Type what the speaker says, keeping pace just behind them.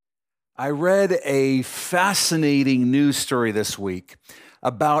I read a fascinating news story this week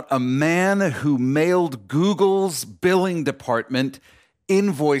about a man who mailed Google's billing department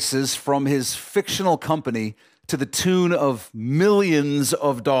invoices from his fictional company to the tune of millions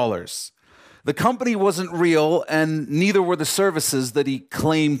of dollars. The company wasn't real, and neither were the services that he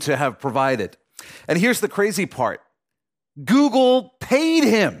claimed to have provided. And here's the crazy part. Google paid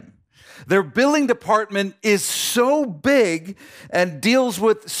him. Their billing department is so big and deals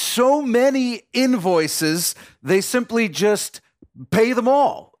with so many invoices, they simply just pay them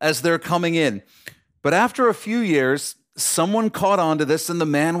all as they're coming in. But after a few years, someone caught on to this and the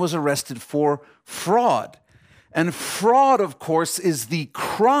man was arrested for fraud. And fraud, of course, is the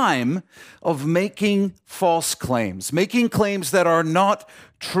crime of making false claims, making claims that are not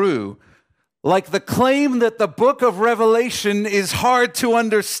true. Like the claim that the book of Revelation is hard to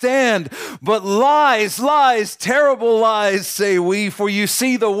understand, but lies, terrible lies, say we. For you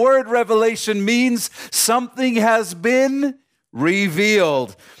see, the word revelation means something has been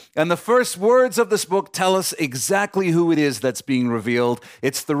revealed. And the first words of this book tell us exactly who it is that's being revealed.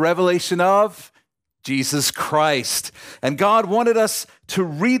 It's the revelation of Jesus Christ. And God wanted us to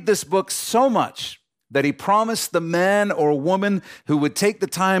read this book so much that he promised the man or woman who would take the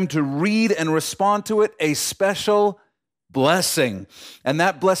time to read and respond to it a special blessing. And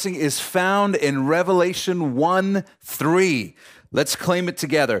that blessing is found in Revelation 1:3. Let's claim it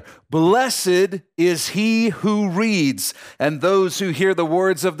together. Blessed is he who reads and those who hear the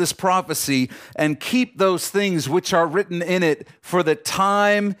words of this prophecy and keep those things which are written in it, for the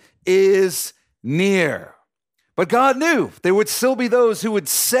time is near. But God knew there would still be those who would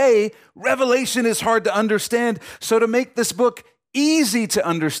say Revelation is hard to understand. So to make this book easy to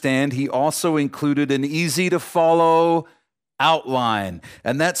understand, he also included an easy to follow outline.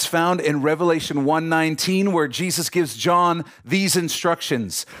 And that's found in Revelation 1:19, where Jesus gives John these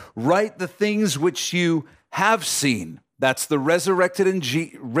instructions. Write the things which you have seen. That's the resurrected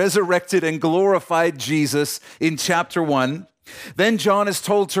and glorified Jesus in chapter 1. Then John is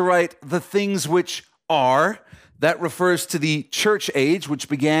told to write the things which are. That refers to the church age, which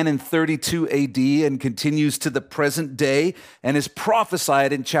began in 32 AD and continues to the present day and is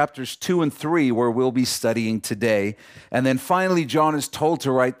prophesied in chapters 2 and 3, where we'll be studying today. And then finally, John is told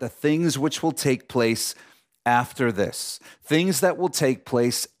to write the things which will take place after this, things that will take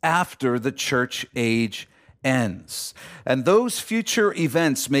place after the church age ends. And those future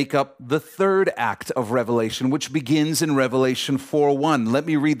events make up the third act of Revelation, which begins in Revelation 4:1. Let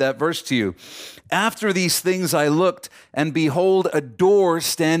me read that verse to you. After these things I looked, and behold, a door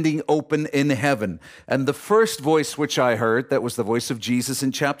standing open in heaven. And the first voice which I heard, that was the voice of Jesus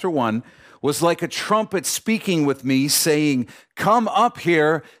in chapter 1, was like a trumpet speaking with me, saying, "Come up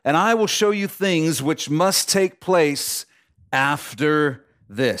here, and I will show you things which must take place after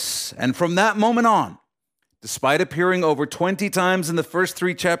this." And from that moment on, despite appearing over 20 times in the first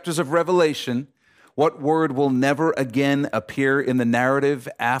 3 chapters of Revelation, what word will never again appear in the narrative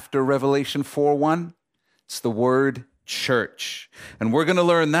after Revelation 4:1? It's the word church. And we're going to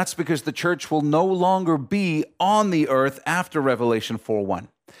learn that's because the church will no longer be on the earth after Revelation 4:1.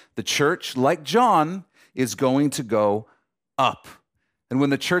 The church, like John, is going to go up. And when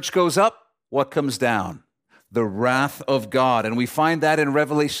the church goes up, what comes down? The wrath of God. And we find that in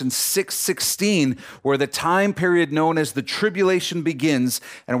Revelation 6:16, where the time period known as the tribulation begins,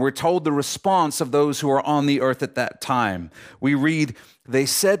 and we're told the response of those who are on the earth at that time. We read, "They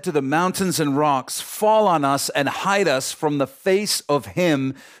said to the mountains and rocks, 'Fall on us and hide us from the face of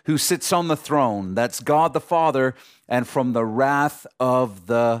him who sits on the throne.'" That's God the Father, "and from the wrath of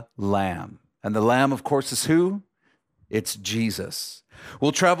the Lamb." And the Lamb, of course, is who? It's Jesus.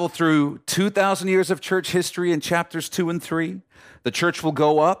 We'll travel through 2,000 years of church history in chapters 2 and 3. The church will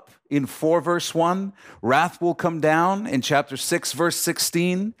go up in 4 verse 1. Wrath will come down in chapter 6 verse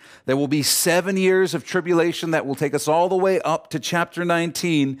 16. There will be 7 years of tribulation that will take us all the way up to chapter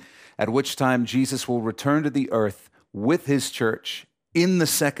 19, at which time Jesus will return to the earth with his church in the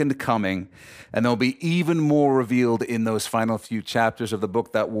second coming. And there'll be even more revealed in those final few chapters of the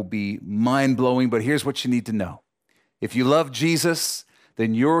book that will be mind-blowing. But here's what you need to know. If you love Jesus,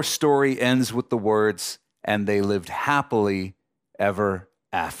 then your story ends with the words, "and they lived happily ever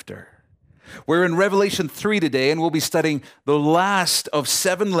after." We're in Revelation 3 today, and we'll be studying the last of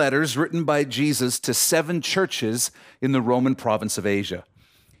 7 letters written by Jesus to 7 churches in the Roman province of Asia.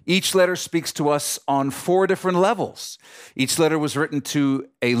 Each letter speaks to us on 4 different levels. Each letter was written to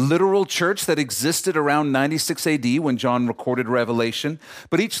a literal church that existed around 96 AD when John recorded Revelation.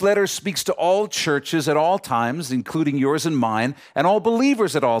 But each letter speaks to all churches at all times, including yours and mine, and all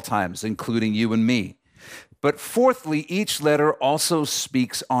believers at all times, including you and me. But fourthly, each letter also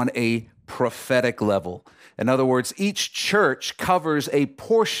speaks on a prophetic level. In other words, each church covers a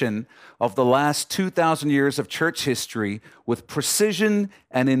portion of the last 2,000 years of church history with precision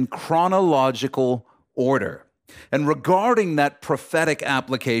and in chronological order. And regarding that prophetic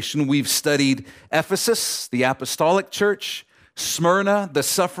application, we've studied Ephesus, the apostolic church, Smyrna, the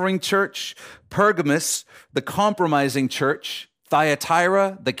suffering church, Pergamos, the compromising church,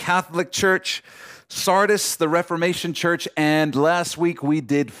 Thyatira, the Catholic church, Sardis, the Reformation church, and last week we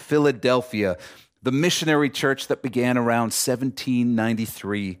did Philadelphia, the missionary church that began around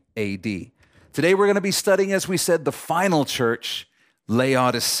 1793 AD. Today we're going to be studying, as we said, the final church,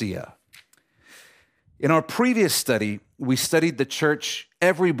 Laodicea. In our previous study, we studied the church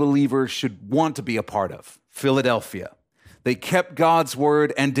every believer should want to be a part of, Philadelphia. They kept God's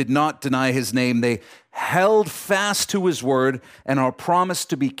word and did not deny his name. They held fast to his word and are promised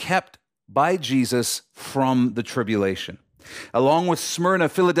to be kept by Jesus from the tribulation. Along with Smyrna,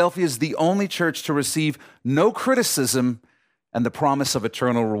 Philadelphia is the only church to receive no criticism and the promise of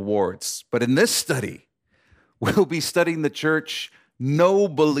eternal rewards. But in this study, we'll be studying the church no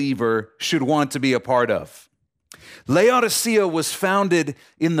believer should want to be a part of. Laodicea was founded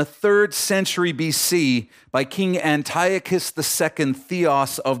in the 3rd century BC by King Antiochus II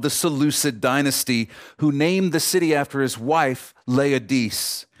Theos of the Seleucid dynasty, who named the city after his wife,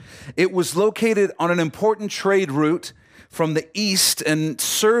 Laodice. It was located on an important trade route from the east and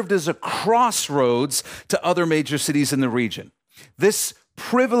served as a crossroads to other major cities in the region. This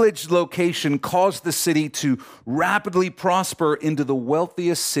privileged location caused the city to rapidly prosper into the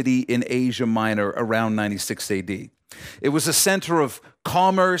wealthiest city in Asia Minor around 96 AD. It was a center of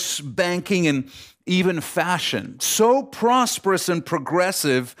commerce, banking, and even fashion. So prosperous and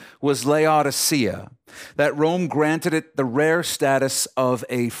progressive was Laodicea that Rome granted it the rare status of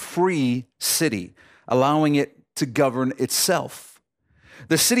a free city, allowing it to govern itself.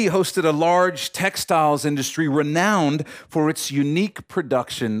 The city hosted a large textiles industry renowned for its unique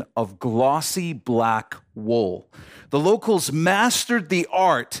production of glossy black wool. The locals mastered the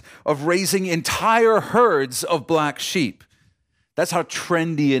art of raising entire herds of black sheep. That's how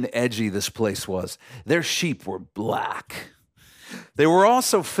trendy and edgy this place was. Their sheep were black. They were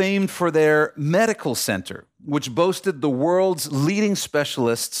also famed for their medical center, which boasted the world's leading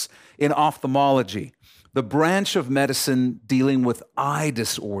specialists in ophthalmology, the branch of medicine dealing with eye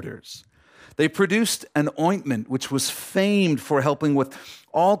disorders. They produced an ointment which was famed for helping with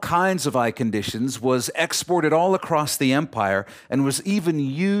all kinds of eye conditions, was exported all across the empire, and was even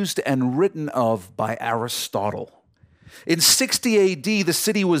used and written of by Aristotle. In 60 AD, the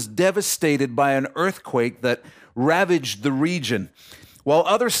city was devastated by an earthquake that ravaged the region. While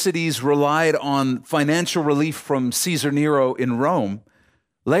other cities relied on financial relief from Caesar Nero in Rome,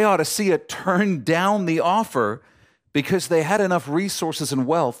 Laodicea turned down the offer because they had enough resources and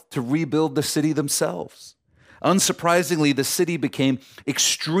wealth to rebuild the city themselves. Unsurprisingly, the city became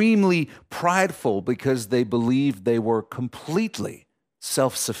extremely prideful because they believed they were completely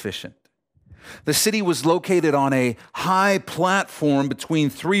self-sufficient. The city was located on a high platform between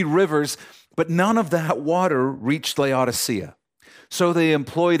 3 rivers, but none of that water reached Laodicea. So they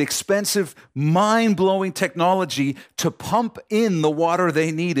employed expensive, mind-blowing technology to pump in the water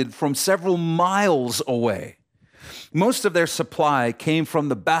they needed from several miles away. Most of their supply came from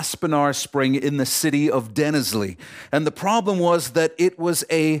the Baspinar spring in the city of Denizli, and the problem was that it was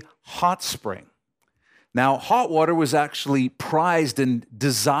a hot spring. Now, hot water was actually prized and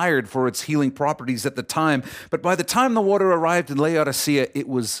desired for its healing properties at the time, but by the time the water arrived in Laodicea, it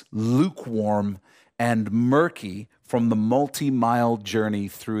was lukewarm and murky from the multi-mile journey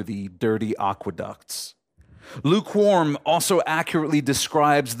through the dirty aqueducts. Lukewarm also accurately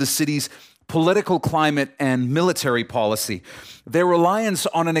describes the city's political climate and military policy. Their reliance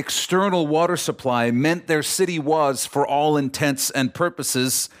on an external water supply meant their city was, for all intents and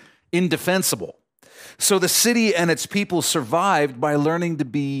purposes, indefensible. So the city and its people survived by learning to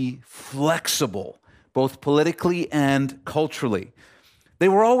be flexible, both politically and culturally. They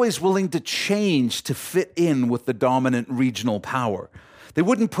were always willing to change to fit in with the dominant regional power. They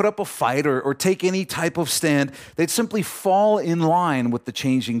wouldn't put up a fight or take any type of stand. They'd simply fall in line with the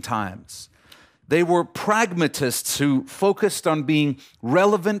changing times. They were pragmatists who focused on being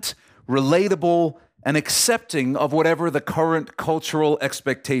relevant, relatable, and accepting of whatever the current cultural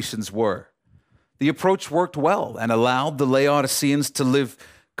expectations were. The approach worked well and allowed the Laodiceans to live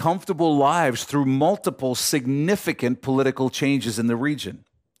comfortable lives through multiple significant political changes in the region.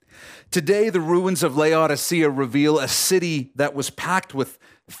 Today, the ruins of Laodicea reveal a city that was packed with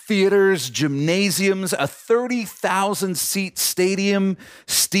theaters, gymnasiums, a 30,000-seat stadium,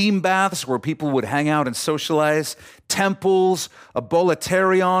 steam baths where people would hang out and socialize, temples, a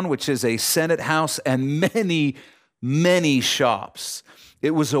boletarion, which is a senate house, and many, many shops.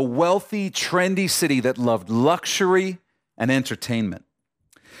 It was a wealthy, trendy city that loved luxury and entertainment.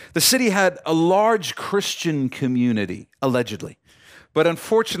 The city had a large Christian community, allegedly, but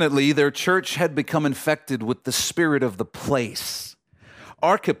unfortunately, their church had become infected with the spirit of the place.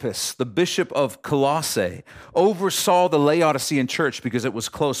 Archippus, the bishop of Colossae, oversaw the Laodicean church because it was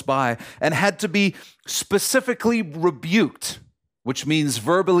close by and had to be specifically rebuked, which means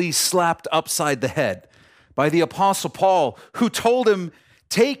verbally slapped upside the head, by the Apostle Paul, who told him,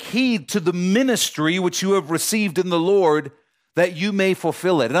 "Take heed to the ministry which you have received in the Lord, that you may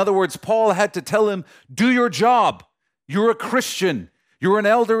fulfill it." In other words, Paul had to tell him, do your job. You're a Christian. You're an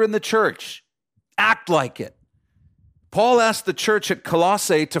elder in the church. Act like it. Paul asked the church at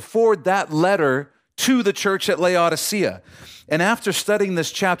Colossae to forward that letter to the church at Laodicea. And after studying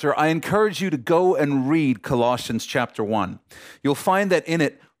this chapter, I encourage you to go and read Colossians chapter 1. You'll find that in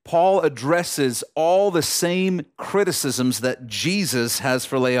it, Paul addresses all the same criticisms that Jesus has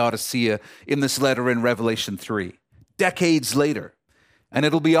for Laodicea in this letter in Revelation 3, decades later. And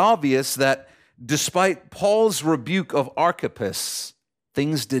it'll be obvious that despite Paul's rebuke of Archippus,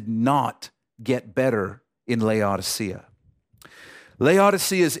 things did not get better in Laodicea.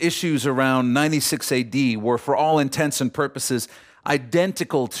 Laodicea's issues around 96 AD were, for all intents and purposes,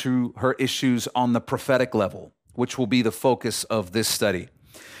 identical to her issues on the prophetic level, which will be the focus of this study.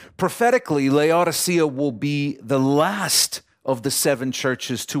 Prophetically, Laodicea will be the last of the 7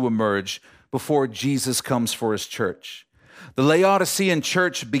 churches to emerge before Jesus comes for his church. The Laodicean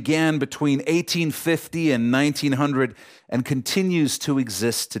church began between 1850 and 1900 and continues to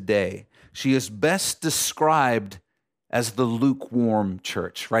exist today. She is best described as the lukewarm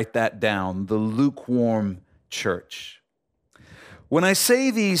church. Write that down, the lukewarm church. When I say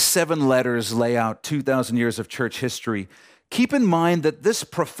these 7 letters lay out 2,000 years of church history, keep in mind that this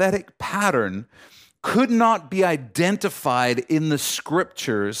prophetic pattern could not be identified in the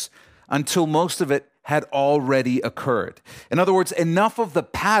scriptures until most of it had already occurred. In other words, enough of the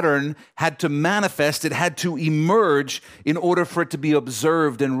pattern had to manifest, it had to emerge in order for it to be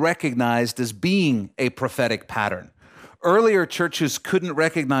observed and recognized as being a prophetic pattern. Earlier churches couldn't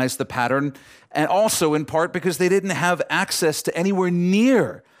recognize the pattern, and also in part because they didn't have access to anywhere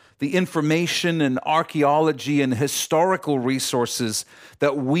near the information and archaeology and historical resources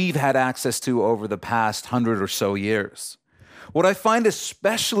that we've had access to over the past 100 or so years. What I find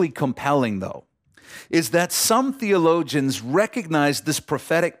especially compelling, though, is that some theologians recognized this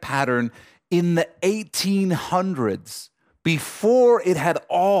prophetic pattern in the 1800s, before it had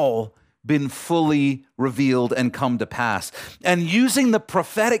all been fully revealed and come to pass. And using the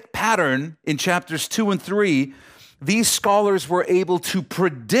prophetic pattern in chapters 2 and 3, these scholars were able to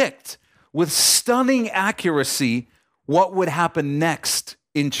predict with stunning accuracy what would happen next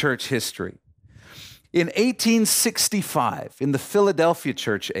in church history. In 1865, in the Philadelphia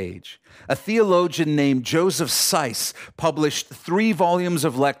church age, a theologian named Joseph Seiss published 3 volumes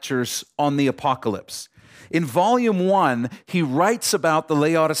of lectures on the apocalypse. In volume 1, he writes about the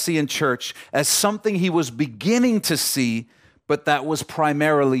Laodicean church as something he was beginning to see, but that was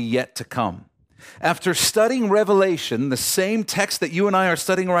primarily yet to come. After studying Revelation, the same text that you and I are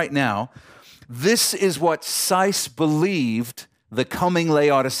studying right now, this is what Seiss believed the coming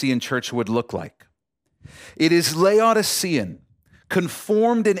Laodicean church would look like. It is Laodicean,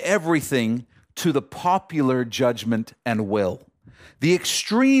 conformed in everything to the popular judgment and will, the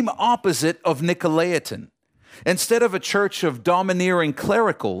extreme opposite of Nicolaitan. Instead of a church of domineering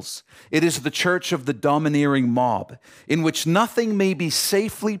clericals, it is the church of the domineering mob, in which nothing may be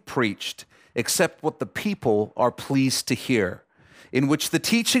safely preached except what the people are pleased to hear, in which the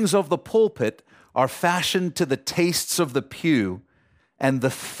teachings of the pulpit are fashioned to the tastes of the pew, and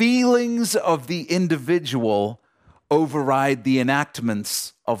the feelings of the individual override the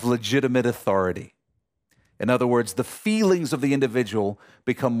enactments of legitimate authority. In other words, the feelings of the individual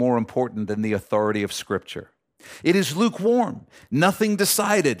become more important than the authority of Scripture. It is lukewarm, nothing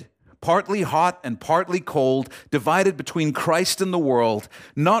decided, partly hot and partly cold, divided between Christ and the world,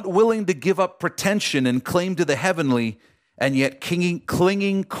 not willing to give up pretension and claim to the heavenly, and yet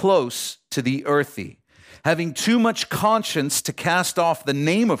clinging close to the earthy, having too much conscience to cast off the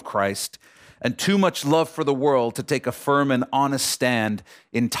name of Christ, and too much love for the world to take a firm and honest stand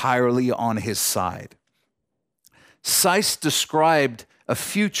entirely on his side. Seiss described a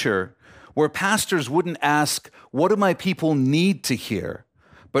future where pastors wouldn't ask, what do my people need to hear?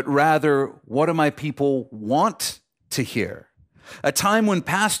 But rather, what do my people want to hear? a time when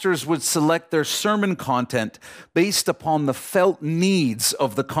pastors would select their sermon content based upon the felt needs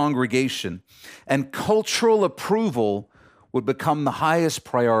of the congregation, and cultural approval would become the highest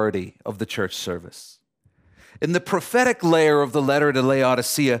priority of the church service. In the prophetic layer of the letter to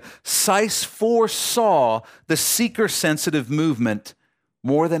Laodicea, Seiss foresaw the seeker-sensitive movement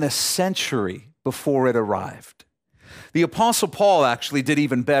more than a century before it arrived. The Apostle Paul actually did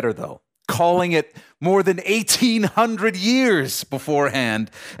even better, though, calling it more than 1,800 years beforehand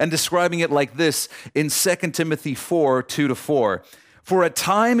and describing it like this in 2 Timothy 4, 2-4. For a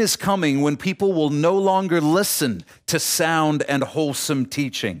time is coming when people will no longer listen to sound and wholesome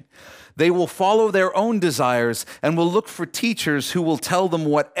teaching. They will follow their own desires and will look for teachers who will tell them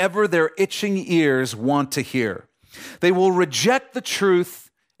whatever their itching ears want to hear. They will reject the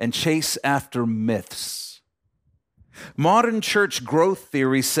truth and chase after myths. Modern church growth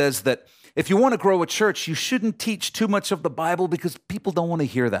theory says that if you want to grow a church, you shouldn't teach too much of the Bible because people don't want to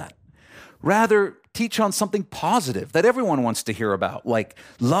hear that. Rather, teach on something positive that everyone wants to hear about, like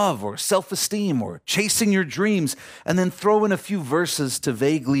love or self-esteem or chasing your dreams, and then throw in a few verses to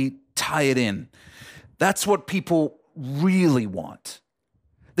vaguely tie it in. That's what people really want.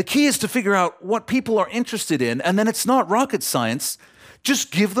 The key is to figure out what people are interested in, and then it's not rocket science.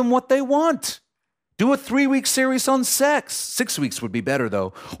 Just give them what they want. Do a 3-week series on sex. 6 weeks would be better,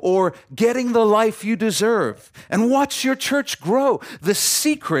 though. Or getting the life you deserve. And watch your church grow. The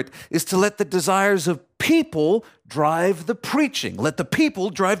secret is to let the desires of people drive the preaching. Let the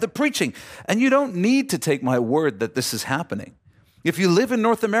people drive the preaching. And you don't need to take my word that this is happening. If you live in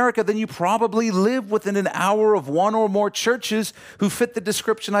North America, then you probably live within an hour of one or more churches who fit the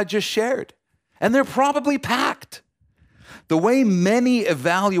description I just shared. And they're probably packed. The way many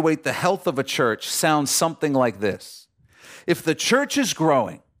evaluate the health of a church sounds something like this. If the church is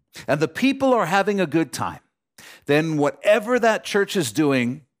growing and the people are having a good time, then whatever that church is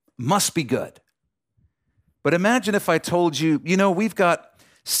doing must be good. But imagine if I told you, we've got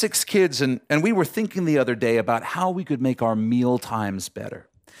 6 kids and we were thinking the other day about how we could make our meal times better.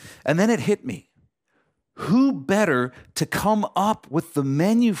 And then it hit me. Who better to come up with the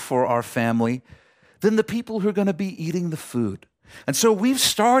menu for our family than the people who are going to be eating the food? And so we've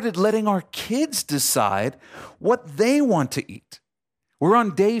started letting our kids decide what they want to eat. We're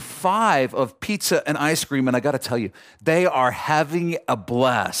on day 5 of pizza and ice cream, and I got to tell you, they are having a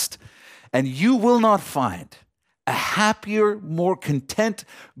blast. And you will not find a happier, more content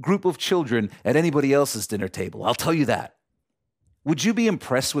group of children at anybody else's dinner table. I'll tell you that. Would you be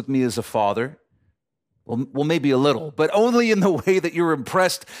impressed with me as a father? Well, maybe a little, but only in the way that you're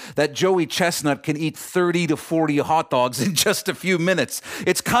impressed that Joey Chestnut can eat 30 to 40 hot dogs in just a few minutes.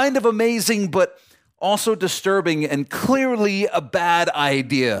 It's kind of amazing, but also disturbing and clearly a bad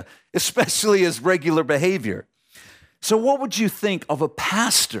idea, especially as regular behavior. So what would you think of a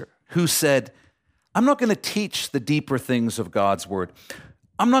pastor who said, I'm not going to teach the deeper things of God's word.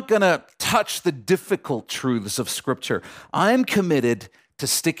 I'm not going to touch the difficult truths of Scripture. I'm committed to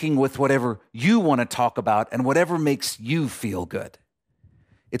sticking with whatever you want to talk about and whatever makes you feel good.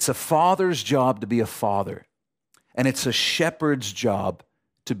 It's a father's job to be a father, and it's a shepherd's job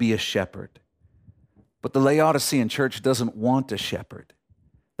to be a shepherd. But the Laodicean church doesn't want a shepherd.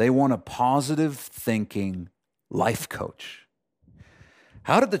 They want a positive thinking life coach.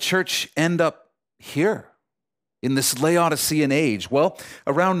 How did the church end up here in this Laodicean age? Well,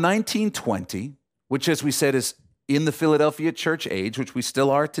 around 1920, which as we said is in the Philadelphia church age, which we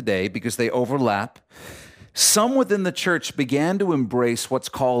still are today because they overlap, some within the church began to embrace what's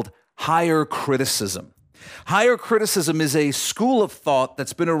called higher criticism. Higher criticism is a school of thought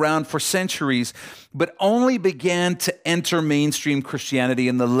that's been around for centuries, but only began to enter mainstream Christianity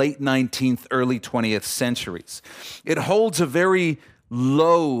in the late 19th, early 20th centuries. It holds a very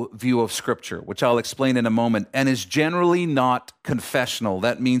low view of Scripture, which I'll explain in a moment, and is generally not confessional.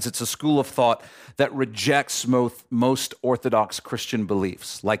 That means it's a school of thought that rejects most Orthodox Christian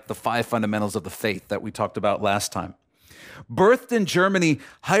beliefs, like the 5 fundamentals of the faith that we talked about last time. Birthed in Germany,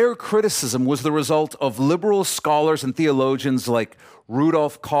 higher criticism was the result of liberal scholars and theologians like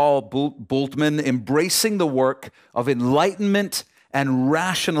Rudolf Karl Bultmann embracing the work of Enlightenment and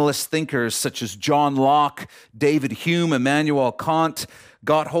rationalist thinkers such as John Locke, David Hume, Immanuel Kant,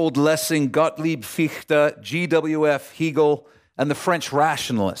 Gotthold Lessing, Gottlieb Fichte, G.W.F. Hegel, and the French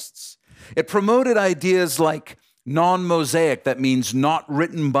rationalists. It promoted ideas like non-Mosaic, that means not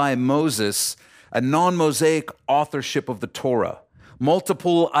written by Moses, a non-Mosaic authorship of the Torah,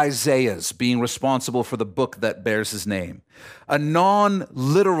 multiple Isaiahs being responsible for the book that bears his name, a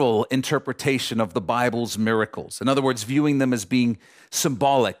non-literal interpretation of the Bible's miracles, in other words, viewing them as being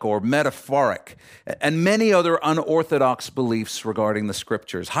symbolic or metaphoric, and many other unorthodox beliefs regarding the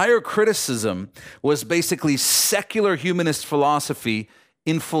scriptures. Higher criticism was basically secular humanist philosophy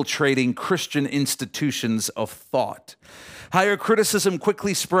infiltrating Christian institutions of thought. Higher criticism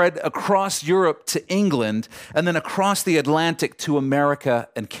quickly spread across Europe to England and then across the Atlantic to America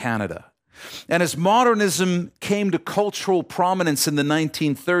and Canada. And as modernism came to cultural prominence in the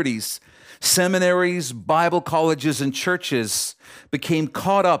 1930s, seminaries, Bible colleges, and churches became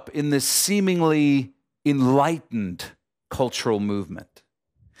caught up in this seemingly enlightened cultural movement.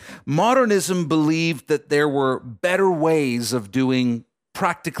 Modernism believed that there were better ways of doing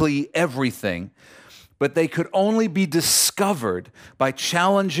practically everything, but they could only be discovered by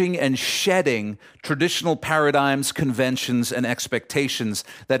challenging and shedding traditional paradigms, conventions, and expectations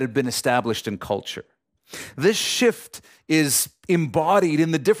that had been established in culture. This shift is embodied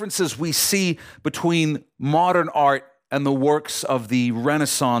in the differences we see between modern art and the works of the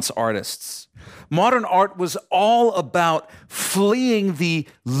Renaissance artists. Modern art was all about fleeing the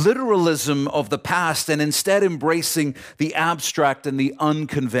literalism of the past and instead embracing the abstract and the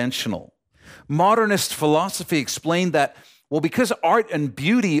unconventional. Modernist philosophy explained that, well, because art and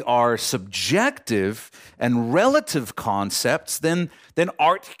beauty are subjective and relative concepts, then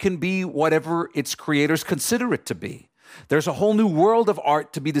art can be whatever its creators consider it to be. There's a whole new world of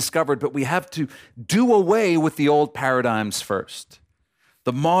art to be discovered, but we have to do away with the old paradigms first.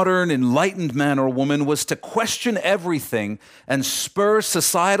 The modern, enlightened man or woman was to question everything and spur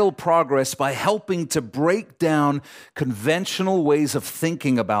societal progress by helping to break down conventional ways of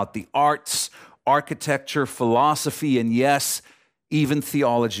thinking about the arts, architecture, philosophy, and yes, even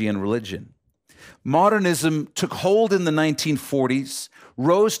theology and religion. Modernism took hold in the 1940s,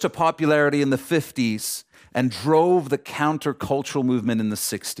 rose to popularity in the 50s, and drove the countercultural movement in the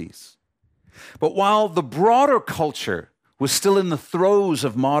 60s. But while the broader culture was still in the throes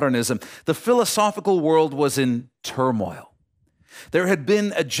of modernism, the philosophical world was in turmoil. There had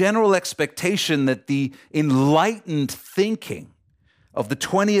been a general expectation that the enlightened thinking of the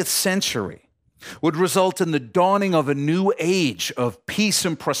 20th century would result in the dawning of a new age of peace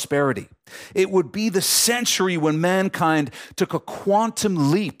and prosperity. It would be the century when mankind took a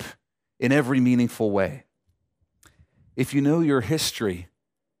quantum leap in every meaningful way. If you know your history,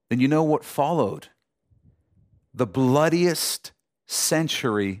 then you know what followed. The bloodiest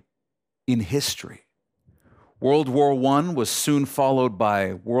century in history. World War I was soon followed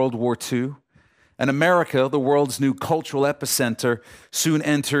by World War II, and America, the world's new cultural epicenter, soon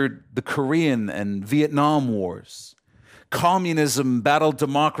entered the Korean and Vietnam Wars. Communism battled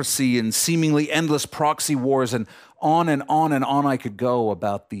democracy in seemingly endless proxy wars, and on and on and on I could go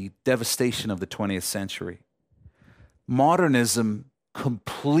about the devastation of the 20th century. Modernism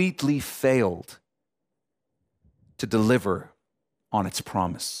completely failed to deliver on its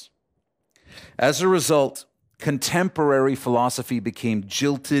promise. As a result, contemporary philosophy became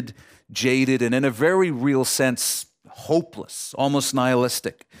jilted, jaded, and in a very real sense, hopeless, almost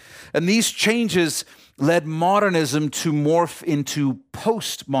nihilistic. And these changes led modernism to morph into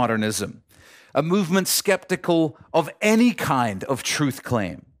postmodernism, a movement skeptical of any kind of truth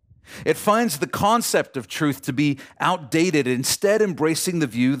claim. It finds the concept of truth to be outdated, instead embracing the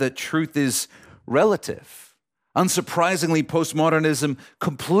view that truth is relative. Unsurprisingly, postmodernism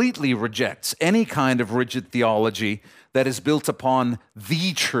completely rejects any kind of rigid theology that is built upon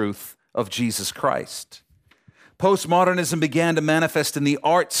the truth of Jesus Christ. Postmodernism began to manifest in the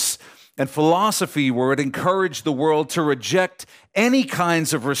arts and philosophy, where it encouraged the world to reject any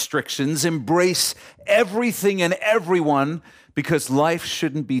kinds of restrictions, embrace everything and everyone, because life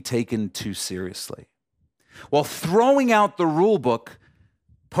shouldn't be taken too seriously. While throwing out the rule book,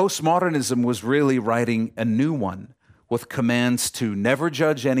 postmodernism was really writing a new one with commands to never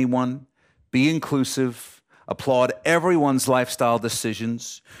judge anyone, be inclusive, applaud everyone's lifestyle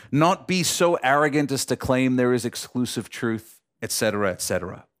decisions, not be so arrogant as to claim there is exclusive truth, etc.,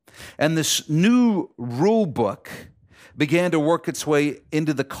 etc. And this new rule book began to work its way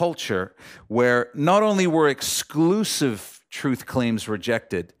into the culture, where not only were exclusive truth claims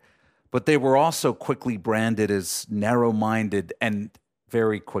rejected, but they were also quickly branded as narrow-minded and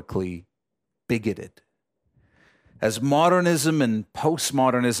very quickly bigoted. As modernism and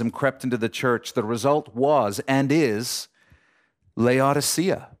postmodernism crept into the church, the result was and is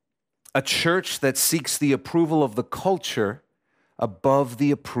Laodicea, a church that seeks the approval of the culture above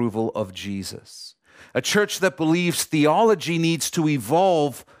the approval of Jesus. A church that believes theology needs to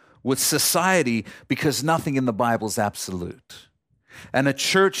evolve with society because nothing in the Bible is absolute. and a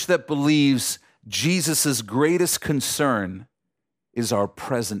church that believes Jesus' greatest concern is our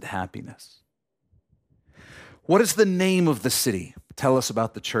present happiness. What is the name of the city? Tell us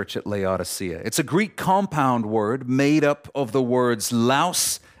about the church at Laodicea. It's a Greek compound word made up of the words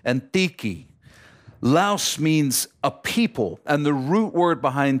laos and thiki. Laos means a people, and the root word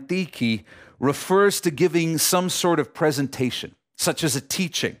behind thiki refers to giving some sort of presentation, such as a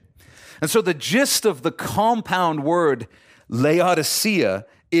teaching. And so the gist of the compound word Laodicea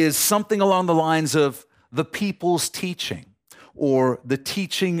is something along the lines of the people's teaching or the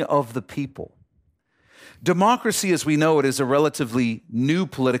teaching of the people. Democracy, as we know it, is a relatively new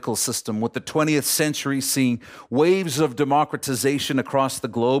political system, with the 20th century seeing waves of democratization across the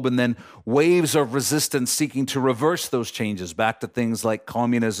globe and then waves of resistance seeking to reverse those changes back to things like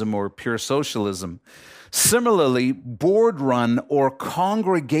communism or pure socialism. Similarly, board-run or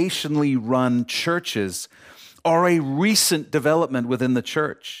congregationally run churches are a recent development within the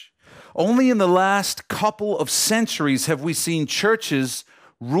church. Only in the last couple of centuries have we seen churches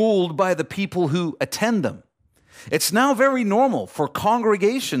ruled by the people who attend them. It's now very normal for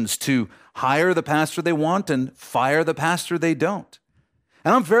congregations to hire the pastor they want and fire the pastor they don't.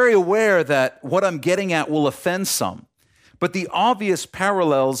 And I'm very aware that what I'm getting at will offend some, but the obvious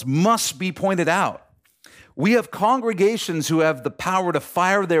parallels must be pointed out. We have congregations who have the power to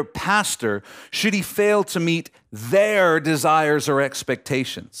fire their pastor should he fail to meet their desires or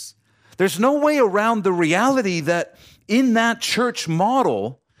expectations. There's no way around the reality that in that church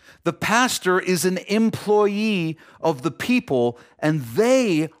model, the pastor is an employee of the people, and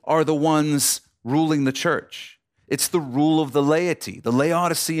they are the ones ruling the church. It's the rule of the laity, the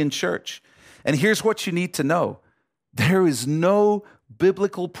Laodicean church. And here's what you need to know. There is no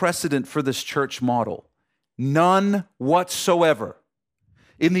biblical precedent for this church model. None whatsoever.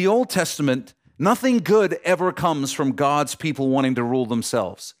 In the Old Testament, nothing good ever comes from God's people wanting to rule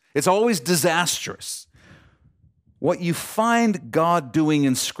themselves. It's always disastrous. What you find God doing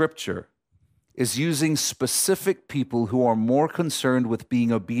in Scripture is using specific people who are more concerned with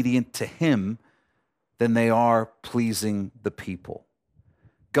being obedient to Him than they are pleasing the people.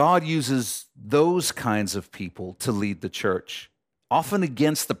 God uses those kinds of people to lead the church, often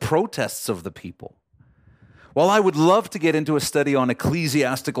against the protests of the people. While I would love to get into a study on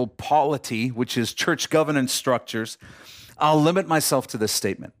ecclesiastical polity, which is church governance structures, I'll limit myself to this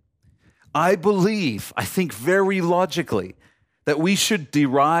statement. I think very logically, that we should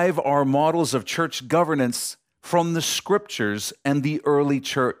derive our models of church governance from the Scriptures and the early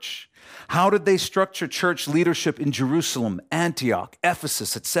church. How did they structure church leadership in Jerusalem, Antioch,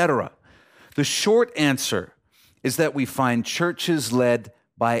 Ephesus, etc.? The short answer is that we find churches led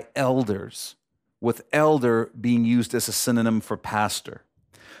by elders, with elder being used as a synonym for pastor.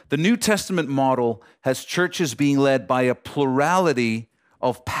 The New Testament model has churches being led by a plurality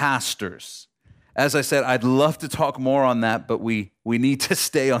of pastors. As I said, I'd love to talk more on that, but we need to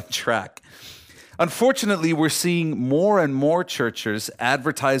stay on track. Unfortunately, we're seeing more and more churches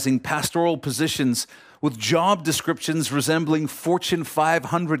advertising pastoral positions with job descriptions resembling Fortune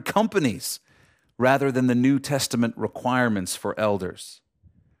 500 companies rather than the New Testament requirements for elders.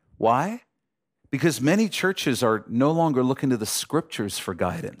 Why? Because many churches are no longer looking to the Scriptures for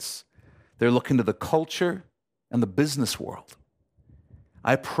guidance. They're looking to the culture and the business world.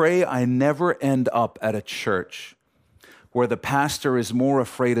 I pray I never end up at a church where the pastor is more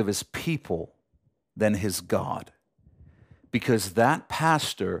afraid of his people than his God, because that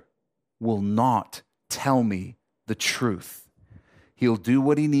pastor will not tell me the truth. He'll do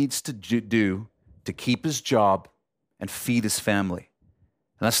what he needs to do to keep his job and feed his family.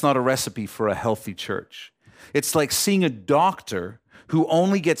 And that's not a recipe for a healthy church. It's like seeing a doctor who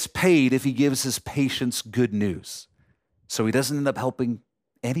only gets paid if he gives his patients good news. So he doesn't end up helping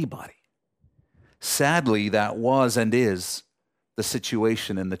anybody. Sadly, that was and is the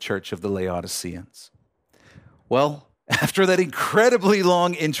situation in the church of the Laodiceans. Well, after that incredibly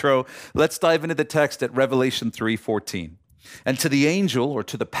long intro, let's dive into the text at Revelation 3:14. And to the angel, or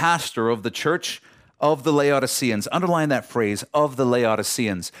to the pastor of the church of the Laodiceans, underline that phrase, of the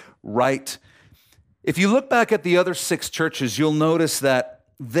Laodiceans, write. If you look back at the other 6 churches, you'll notice that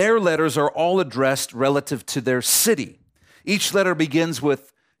their letters are all addressed relative to their city. Each letter begins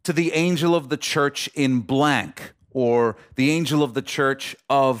with, to the angel of the church in blank, or the angel of the church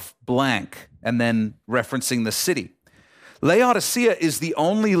of blank, and then referencing the city. Laodicea is the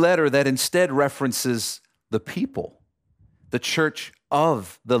only letter that instead references the people, the church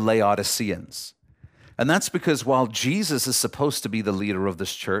of the Laodiceans. And that's because while Jesus is supposed to be the leader of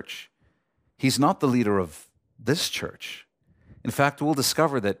this church, he's not the leader of this church. In fact, we'll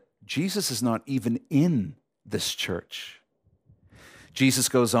discover that Jesus is not even in this church. Jesus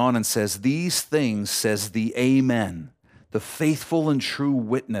goes on and says, "These things says the Amen, the faithful and true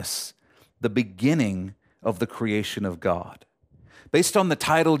witness, the beginning of the creation of God." Based on the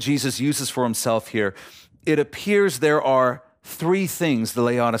title Jesus uses for himself here, it appears there are three things the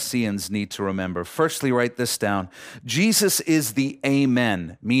Laodiceans need to remember. Firstly, write this down. Jesus is the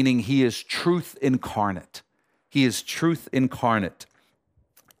Amen, meaning he is truth incarnate. He is truth incarnate.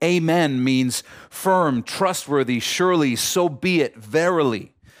 Amen means firm, trustworthy, surely, so be it,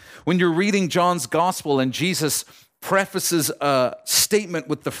 verily. When you're reading John's gospel and Jesus prefaces a statement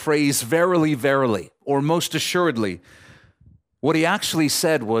with the phrase, verily, verily, or most assuredly, what he actually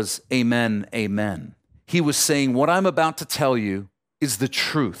said was, amen, amen. He was saying, what I'm about to tell you is the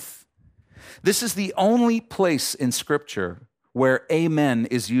truth. This is the only place in Scripture where amen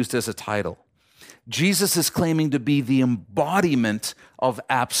is used as a title. Jesus is claiming to be the embodiment of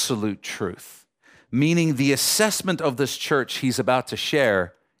absolute truth, meaning the assessment of this church he's about to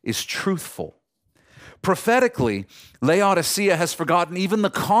share is truthful. Prophetically, Laodicea has forgotten even the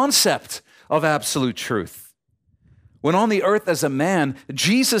concept of absolute truth. When on the earth as a man,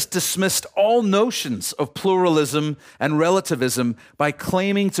 Jesus dismissed all notions of pluralism and relativism by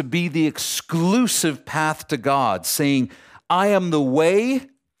claiming to be the exclusive path to God, saying, I am the way,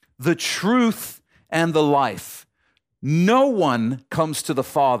 the truth, and the life. No one comes to the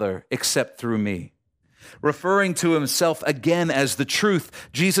Father except through me. Referring to himself again as the truth,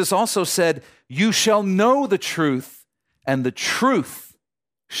 Jesus also said, you shall know the truth, and the truth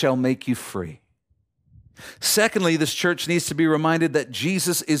shall make you free. Secondly, this church needs to be reminded that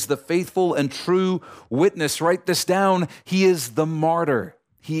Jesus is the faithful and true witness. Write this down. He is the martyr.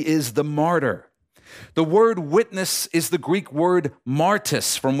 He is the martyr. The word witness is the Greek word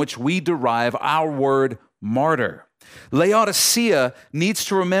martis, from which we derive our word martyr. Laodicea needs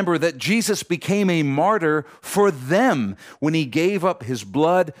to remember that Jesus became a martyr for them when he gave up his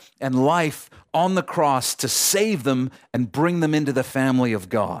blood and life on the cross to save them and bring them into the family of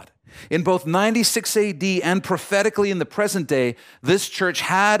God. In both 96 AD and prophetically in the present day, this church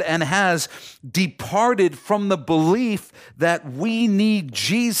had and has departed from the belief that we need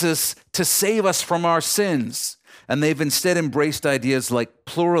Jesus to save us from our sins. And they've instead embraced ideas like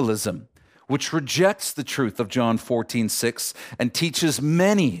pluralism, which rejects the truth of John 14:6 and teaches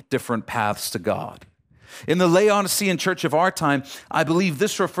many different paths to God. In the Laodicean church of our time, I believe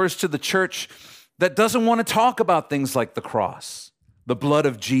this refers to the church that doesn't want to talk about things like the cross, the blood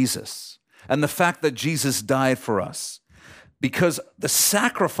of Jesus, and the fact that Jesus died for us, because the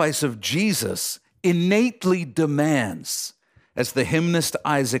sacrifice of Jesus innately demands, as the hymnist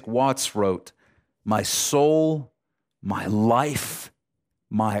Isaac Watts wrote, my soul, my life,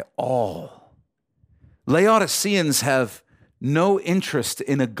 my all. Laodiceans have no interest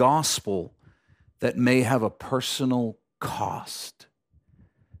in a gospel that may have a personal cost.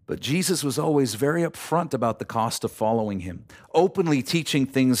 But Jesus was always very upfront about the cost of following him, openly teaching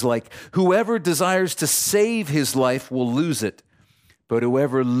things like, whoever desires to save his life will lose it, but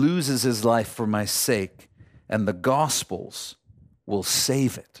whoever loses his life for my sake and the gospel's will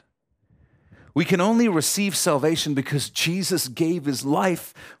save it. We can only receive salvation because Jesus gave his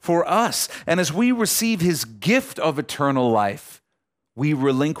life for us. And as we receive his gift of eternal life, we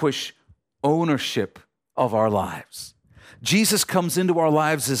relinquish ownership of our lives. Jesus comes into our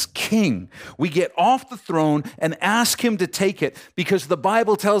lives as king. We get off the throne and ask him to take it because the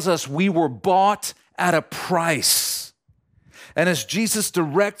Bible tells us we were bought at a price. And as Jesus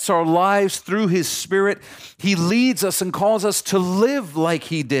directs our lives through his Spirit, he leads us and calls us to live like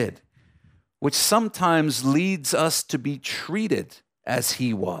he did, which sometimes leads us to be treated as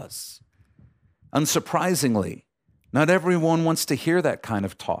he was. Unsurprisingly, not everyone wants to hear that kind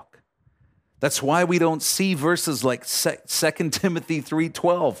of talk. That's why we don't see verses like 2 Timothy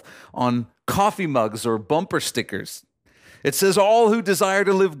 3:12 on coffee mugs or bumper stickers. It says, all who desire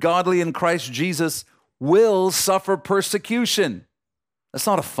to live godly in Christ Jesus will suffer persecution. That's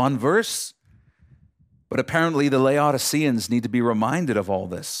not a fun verse. But apparently the Laodiceans need to be reminded of all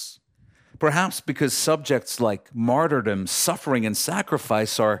this. Perhaps because subjects like martyrdom, suffering, and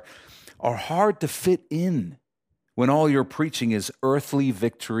sacrifice are hard to fit in when all you're preaching is earthly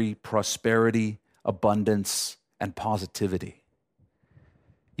victory, prosperity, abundance, and positivity.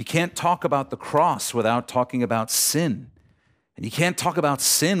 You can't talk about the cross without talking about sin. And you can't talk about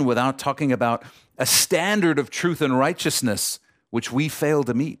sin without talking about a standard of truth and righteousness which we fail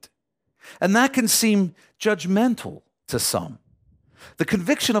to meet. And that can seem judgmental to some. The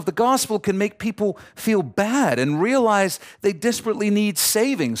conviction of the gospel can make people feel bad and realize they desperately need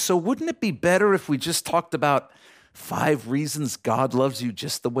saving. So wouldn't it be better if we just talked about 5 reasons God loves you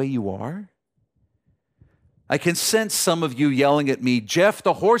just the way you are? I can sense some of you yelling at me, Jeff,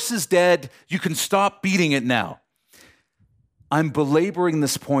 the horse is dead. You can stop beating it now. I'm belaboring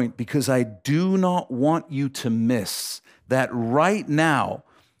this point because I do not want you to miss that right now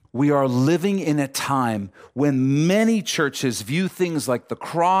we are living in a time when many churches view things like the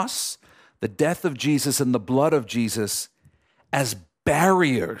cross, the death of Jesus, and the blood of Jesus as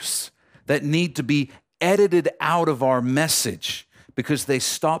barriers that need to be edited out of our message because they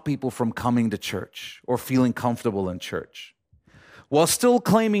stop people from coming to church or feeling comfortable in church. While still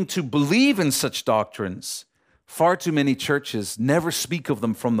claiming to believe in such doctrines, far too many churches never speak of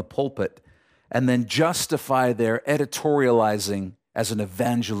them from the pulpit and then justify their editorializing as an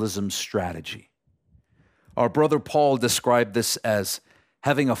evangelism strategy. Our brother Paul described this as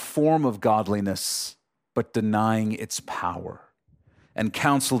having a form of godliness but denying its power, and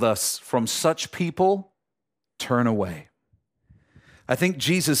counseled us, from such people, turn away. I think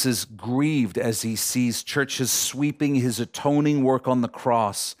Jesus is grieved as he sees churches sweeping his atoning work on the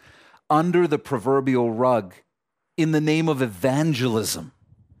cross under the proverbial rug in the name of evangelism.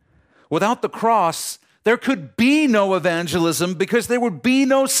 Without the cross, there could be no evangelism because there would be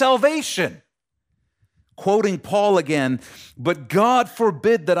no salvation. Quoting Paul again, but God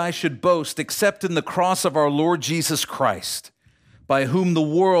forbid that I should boast except in the cross of our Lord Jesus Christ, by whom the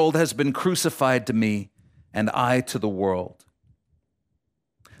world has been crucified to me and I to the world.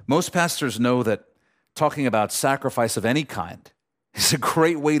 Most pastors know that talking about sacrifice of any kind is a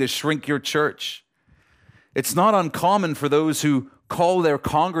great way to shrink your church. It's not uncommon for those who call their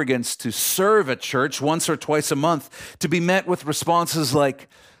congregants to serve at church once or twice a month to be met with responses like,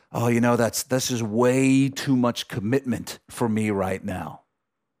 oh, this is way too much commitment for me right now.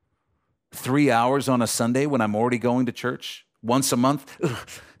 3 hours on a Sunday when I'm already going to church once a month,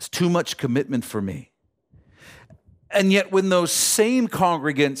 it's too much commitment for me. And yet when those same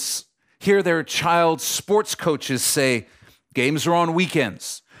congregants hear their child's sports coaches say, games are on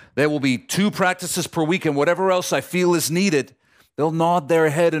weekends, there will be 2 practices per week and whatever else I feel is needed, they'll nod their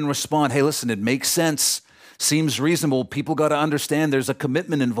head and respond, hey, listen, it makes sense. Seems reasonable. People got to understand there's a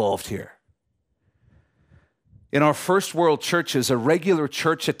commitment involved here. In our first world churches, a regular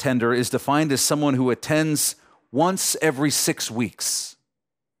church attender is defined as someone who attends once every 6 weeks.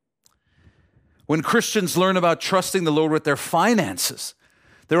 When Christians learn about trusting the Lord with their finances,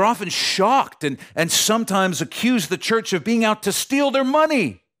 they're often shocked and sometimes accuse the church of being out to steal their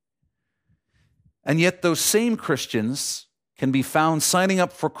money. And yet those same Christians can be found signing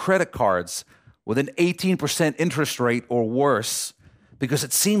up for credit cards with an 18% interest rate or worse because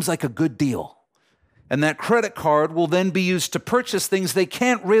it seems like a good deal. And that credit card will then be used to purchase things they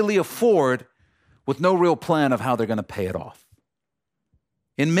can't really afford with no real plan of how they're going to pay it off.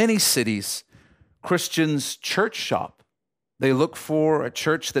 In many cities, Christians church shop. They look for a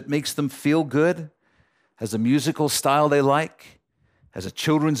church that makes them feel good, has a musical style they like, has a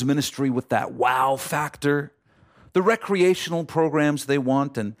children's ministry with that wow factor, the recreational programs they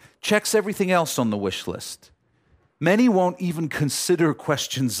want, and checks everything else on the wish list. Many won't even consider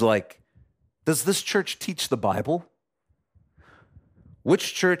questions like, does this church teach the Bible?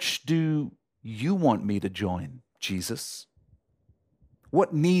 Which church do you want me to join, Jesus?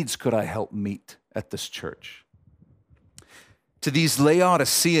 What needs could I help meet at this church? To these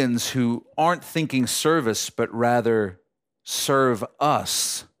Laodiceans who aren't thinking service, but rather serve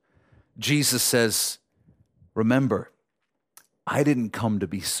us, Jesus says, remember, I didn't come to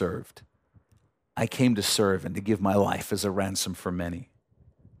be served. I came to serve and to give my life as a ransom for many.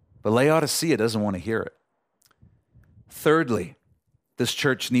 But Laodicea doesn't want to hear it. Thirdly, this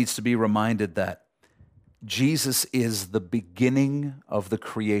church needs to be reminded that Jesus is the beginning of the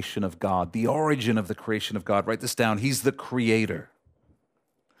creation of God, the origin of the creation of God. Write this down. He's the creator.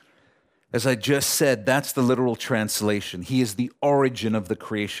 As I just said, that's the literal translation. He is the origin of the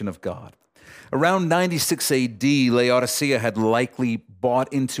creation of God. Around 96 AD, Laodicea had likely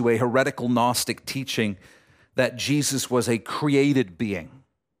bought into a heretical Gnostic teaching that Jesus was a created being,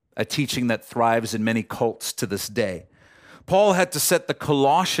 a teaching that thrives in many cults to this day. Paul had to set the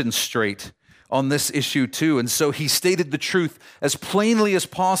Colossians straight on this issue too, and so he stated the truth as plainly as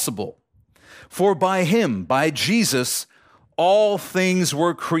possible. For by him, by Jesus, all things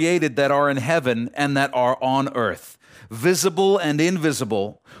were created that are in heaven and that are on earth, visible and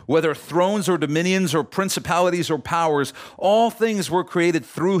invisible, whether thrones or dominions or principalities or powers, all things were created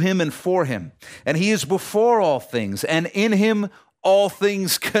through him and for him. And he is before all things, and in him all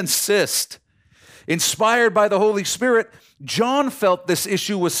things consist. Inspired by the Holy Spirit, John felt this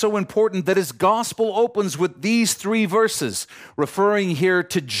issue was so important that his gospel opens with these 3 verses, referring here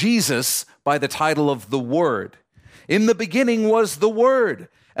to Jesus by the title of the Word. In the beginning was the Word,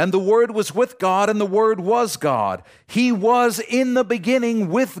 and the Word was with God, and the Word was God. He was in the beginning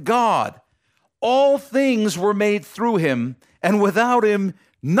with God. All things were made through him, and without him,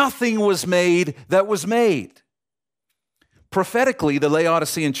 nothing was made that was made. Prophetically, the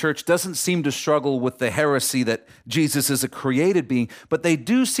Laodicean church doesn't seem to struggle with the heresy that Jesus is a created being, but they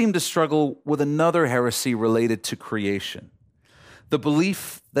do seem to struggle with another heresy related to creation. The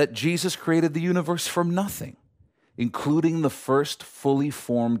belief that Jesus created the universe from nothing, including the first fully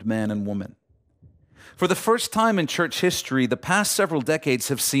formed man and woman. For the first time in church history, the past several decades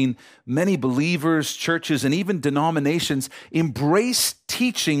have seen many believers, churches, and even denominations embrace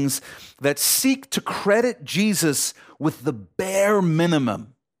teachings that seek to credit Jesus with the bare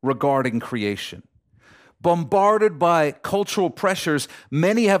minimum regarding creation. Bombarded by cultural pressures,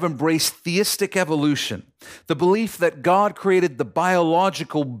 many have embraced theistic evolution, the belief that God created the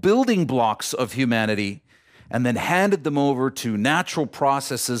biological building blocks of humanity and then handed them over to natural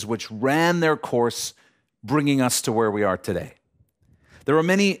processes which ran their course, bringing us to where we are today. There are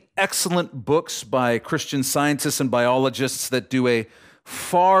many excellent books by Christian scientists and biologists that do a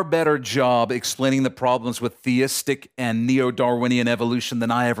far better job explaining the problems with theistic and neo-Darwinian evolution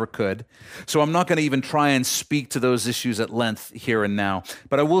than I ever could. So I'm not going to even try and speak to those issues at length here and now.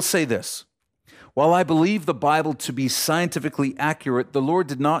 But I will say this. While I believe the Bible to be scientifically accurate, the Lord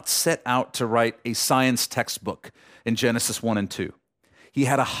did not set out to write a science textbook in Genesis 1 and 2. He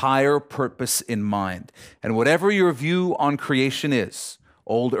had a higher purpose in mind. And whatever your view on creation is,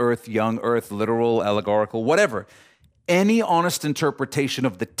 old earth, young earth, literal, allegorical, whatever, any honest interpretation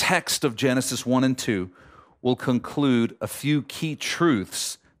of the text of Genesis 1 and 2 will conclude a few key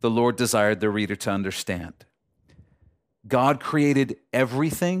truths the Lord desired the reader to understand. God created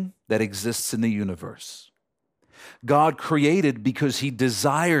everything that exists in the universe. God created because he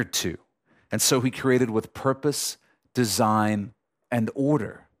desired to, and so he created with purpose, design, and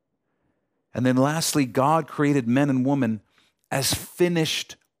order. And then lastly, God created men and women as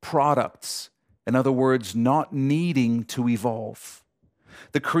finished products. In other words, not needing to evolve.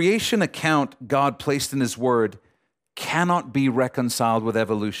 The creation account God placed in his word cannot be reconciled with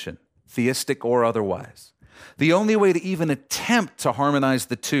evolution, theistic or otherwise. The only way to even attempt to harmonize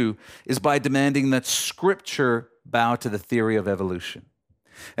the two is by demanding that Scripture bow to the theory of evolution.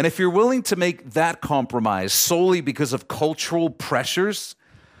 And if you're willing to make that compromise solely because of cultural pressures,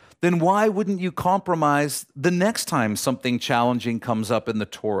 then why wouldn't you compromise the next time something challenging comes up in the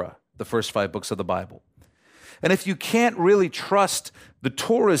Torah, the first 5 books of the Bible? And if you can't really trust the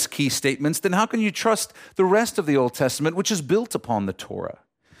Torah's key statements, then how can you trust the rest of the Old Testament, which is built upon the Torah?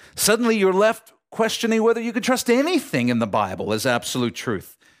 Suddenly you're left questioning whether you can trust anything in the Bible as absolute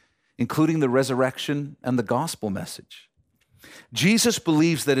truth, including the resurrection and the gospel message. Jesus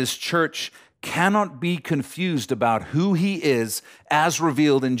believes that his church cannot be confused about who he is as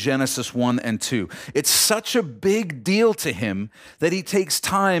revealed in Genesis 1 and 2. It's such a big deal to him that he takes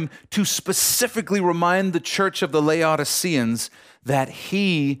time to specifically remind the church of the Laodiceans that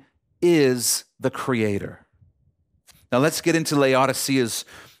he is the creator. Now let's get into Laodicea's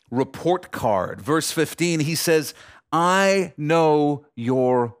report card. Verse 15, he says, I know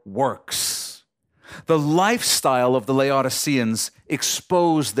your works. The lifestyle of the Laodiceans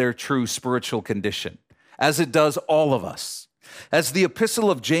exposed their true spiritual condition, as it does all of us. As the Epistle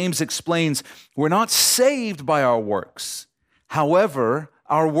of James explains, we're not saved by our works. However,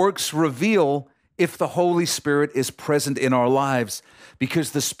 our works reveal if the Holy Spirit is present in our lives,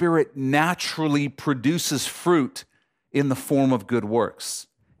 because the Spirit naturally produces fruit in the form of good works.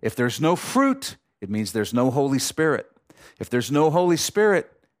 If there's no fruit, it means there's no Holy Spirit. If there's no Holy Spirit,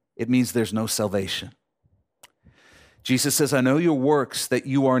 it means there's no salvation. Jesus says, I know your works, that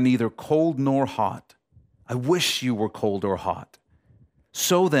you are neither cold nor hot. I wish you were cold or hot.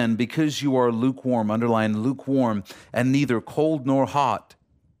 So then, because you are lukewarm, underline lukewarm, and neither cold nor hot,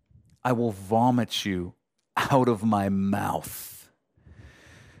 I will vomit you out of my mouth.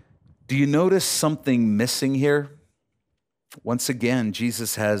 Do you notice something missing here? Once again,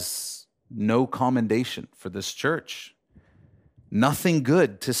 Jesus has no commendation for this church. Nothing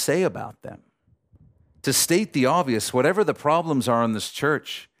good to say about them. To state the obvious, whatever the problems are in this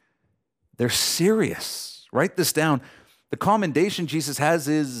church, they're serious. Write this down. The commendation Jesus has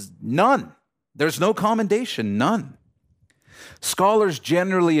is none. There's no commendation, none. Scholars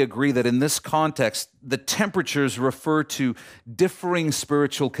generally agree that in this context, the temperatures refer to differing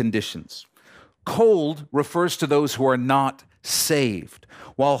spiritual conditions. Cold refers to those who are not saved,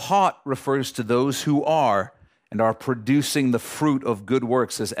 while hot refers to those who are and are producing the fruit of good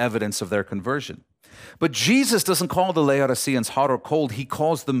works as evidence of their conversion. But Jesus doesn't call the Laodiceans hot or cold. He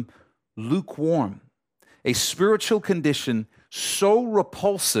calls them lukewarm. a spiritual condition so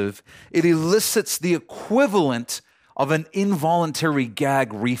repulsive it elicits the equivalent of an involuntary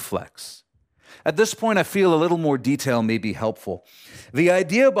gag reflex. At this point, I feel a little more detail may be helpful. The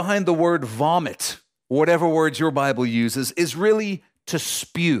idea behind the word vomit, whatever words your Bible uses, is really to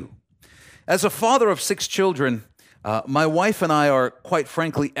spew. As a father of 6 children, my wife and I are, quite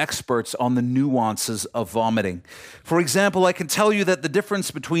frankly, experts on the nuances of vomiting. For example, I can tell you that the difference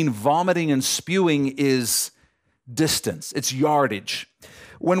between vomiting and spewing is distance, it's yardage.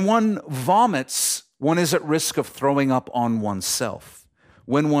 When one vomits, one is at risk of throwing up on oneself.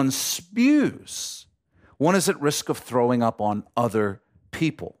 When one spews, one is at risk of throwing up on other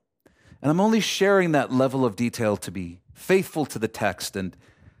people. And I'm only sharing that level of detail to be faithful to the text and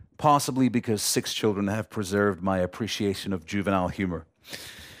possibly because 6 children have preserved my appreciation of juvenile humor.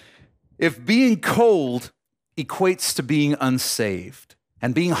 If being cold equates to being unsaved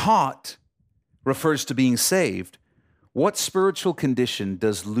and being hot refers to being saved, what spiritual condition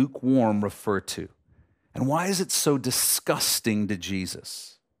does lukewarm refer to? And why is it so disgusting to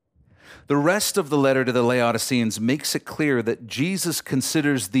Jesus? The rest of the letter to the Laodiceans makes it clear that Jesus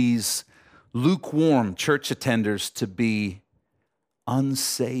considers these lukewarm church attenders to be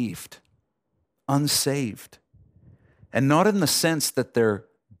unsaved. Unsaved. And not in the sense that they're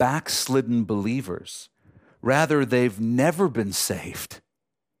backslidden believers. Rather, they've never been saved,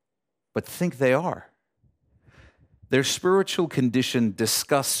 but think they are. Their spiritual condition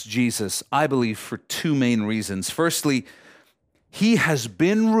disgusts Jesus, I believe, for 2 main reasons. Firstly, he has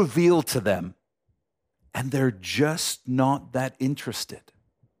been revealed to them, and they're just not that interested.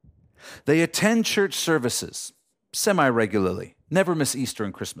 They attend church services semi-regularly. Never miss Easter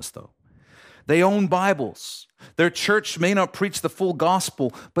and Christmas, though. They own Bibles. Their church may not preach the full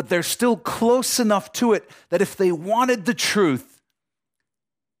gospel, but they're still close enough to it that if they wanted the truth,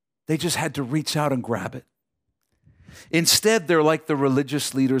 they just had to reach out and grab it. Instead, they're like the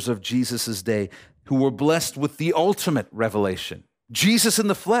religious leaders of Jesus' day who were blessed with the ultimate revelation. Jesus in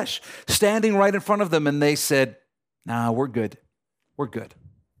the flesh, standing right in front of them, and they said, "Nah, we're good. We're good."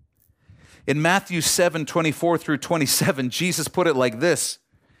 In Matthew 7:24 through 27, Jesus put it like this: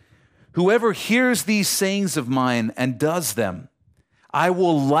 "Whoever hears these sayings of mine and does them, I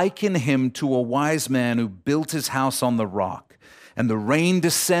will liken him to a wise man who built his house on the rock. And the rain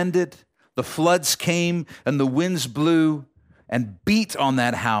descended, the floods came, and the winds blew and beat on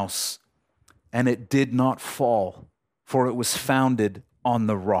that house, and it did not fall, for it was founded on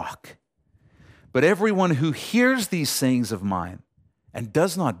the rock. But everyone who hears these sayings of mine and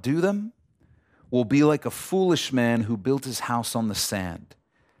does not do them will be like a foolish man who built his house on the sand.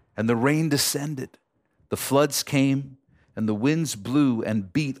 And the rain descended, the floods came, and the winds blew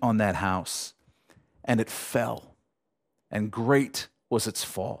and beat on that house, and it fell, and great was its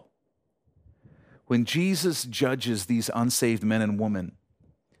fall." When Jesus judges these unsaved men and women,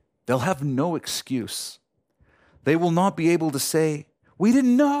 they'll have no excuse. They will not be able to say, "We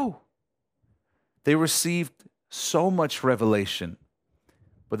didn't know." They received so much revelation,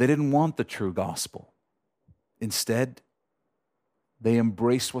 but they didn't want the true gospel. Instead, they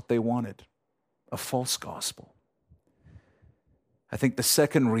embraced what they wanted, a false gospel. I think the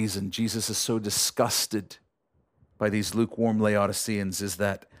second reason Jesus is so disgusted by these lukewarm Laodiceans is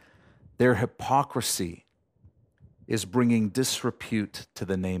that their hypocrisy is bringing disrepute to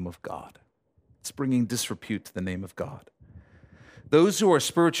the name of God. It's bringing disrepute to the name of God. Those who are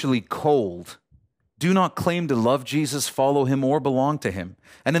spiritually cold do not claim to love Jesus, follow him, or belong to him.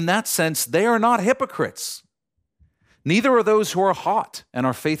 And in that sense, they are not hypocrites. Neither are those who are hot and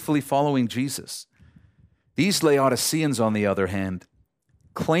are faithfully following Jesus. These Laodiceans, on the other hand,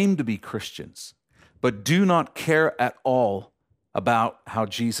 claim to be Christians, but do not care at all about how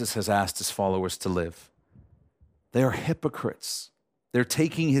Jesus has asked his followers to live. They are hypocrites. They're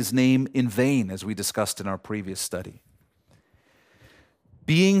taking his name in vain, as we discussed in our previous study.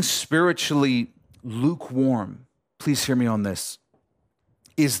 Being spiritually lukewarm, please hear me on this,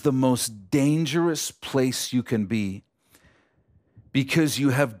 is the most dangerous place you can be because you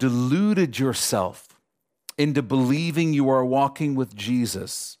have deluded yourself into believing you are walking with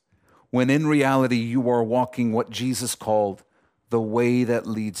Jesus when in reality you are walking what Jesus called the way that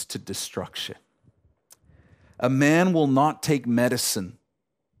leads to destruction. A man will not take medicine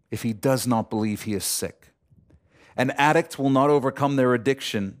if he does not believe he is sick. An addict will not overcome their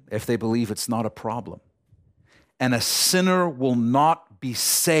addiction if they believe it's not a problem. And a sinner will not be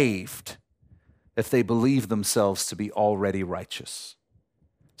saved if they believe themselves to be already righteous.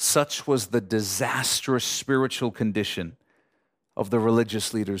 Such was the disastrous spiritual condition of the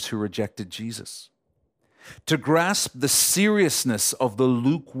religious leaders who rejected Jesus. To grasp the seriousness of the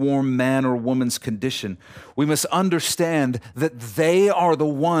lukewarm man or woman's condition, we must understand that they are the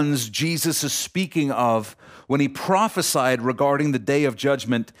ones Jesus is speaking of when he prophesied regarding the day of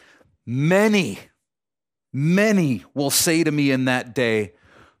judgment. Many will say to me in that day,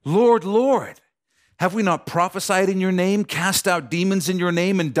 Lord, Lord, have we not prophesied in your name, cast out demons in your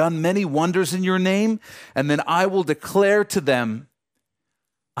name, and done many wonders in your name? And then I will declare to them,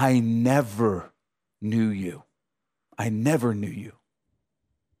 I never knew you. I never knew you.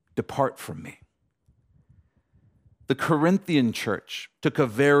 Depart from me. The Corinthian church took a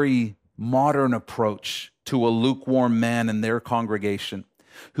very modern approach to a lukewarm man in their congregation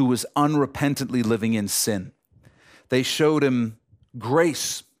who was unrepentantly living in sin. They showed him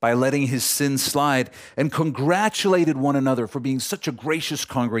grace by letting his sin slide and congratulated one another for being such a gracious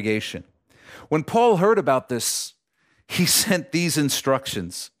congregation. When Paul heard about this, he sent these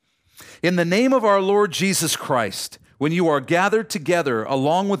instructions. In the name of our Lord Jesus Christ, when you are gathered together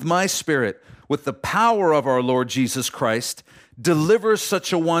along with my spirit, with the power of our Lord Jesus Christ, deliver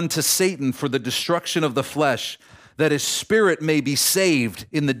such a one to Satan for the destruction of the flesh, that his spirit may be saved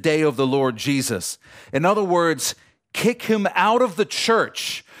in the day of the Lord Jesus. In other words, kick him out of the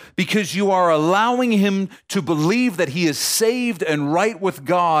church because you are allowing him to believe that he is saved and right with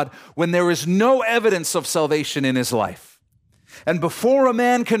God when there is no evidence of salvation in his life. And before a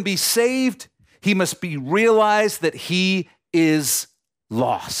man can be saved, he must be realized that he is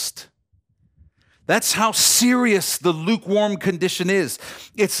lost. That's how serious the lukewarm condition is.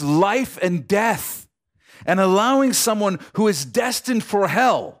 It's life and death. And allowing someone who is destined for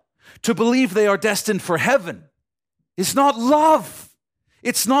hell to believe they are destined for heaven is not love.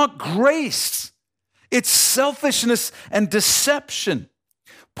 It's not grace. It's selfishness and deception.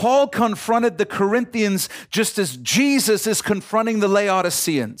 Paul confronted the Corinthians just as Jesus is confronting the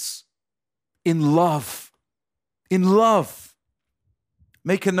Laodiceans. In love. In love.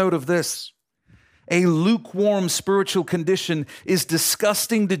 Make a note of this. A lukewarm spiritual condition is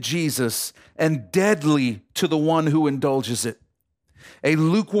disgusting to Jesus and deadly to the one who indulges it. A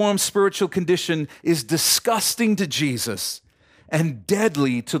lukewarm spiritual condition is disgusting to Jesus and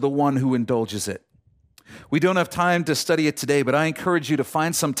deadly to the one who indulges it. We don't have time to study it today, but I encourage you to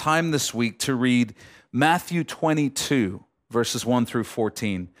find some time this week to read Matthew 22, verses 1 through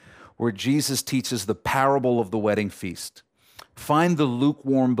 14, where Jesus teaches the parable of the wedding feast. Find the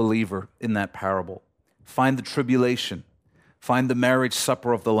lukewarm believer in that parable. Find the tribulation. Find the marriage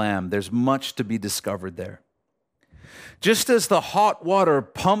supper of the Lamb. There's much to be discovered there. Just as the hot water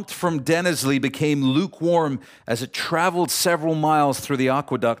pumped from Denizli became lukewarm as it traveled several miles through the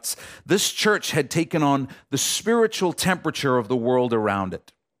aqueducts, this church had taken on the spiritual temperature of the world around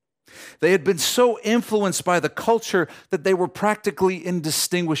it. They had been so influenced by the culture that they were practically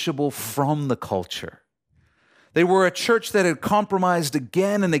indistinguishable from the culture. They were a church that had compromised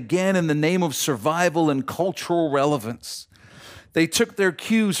again and again in the name of survival and cultural relevance. They took their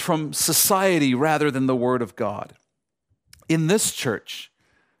cues from society rather than the Word of God. In this church,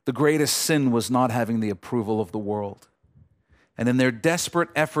 the greatest sin was not having the approval of the world. And in their desperate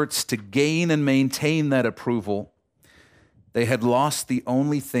efforts to gain and maintain that approval, they had lost the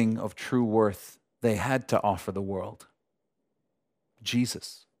only thing of true worth they had to offer the world: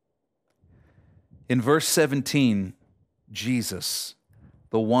 Jesus. In verse 17, Jesus,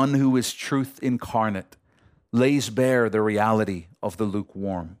 the one who is truth incarnate, lays bare the reality of the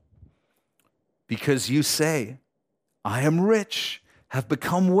lukewarm. Because you say, I am rich, have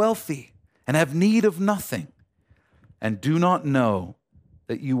become wealthy, and have need of nothing, and do not know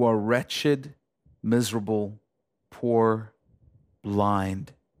that you are wretched, miserable, poor,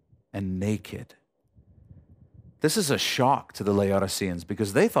 blind, and naked. This is a shock to the Laodiceans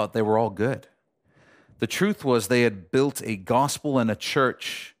because they thought they were all good. The truth was they had built a gospel and a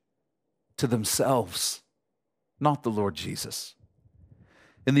church to themselves, not the Lord Jesus.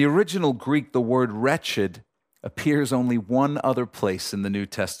 In the original Greek, the word wretched appears only one other place in the New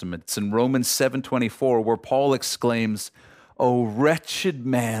Testament. It's in Romans 7:24, where Paul exclaims, "O wretched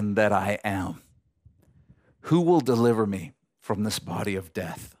man that I am, who will deliver me from this body of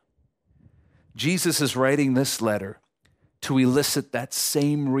death?" Jesus is writing this letter to elicit that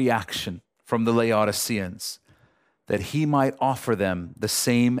same reaction from the Laodiceans, that he might offer them the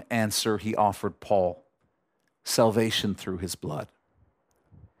same answer he offered Paul: salvation through his blood.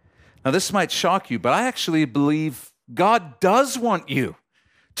 Now, this might shock you, but I actually believe God does want you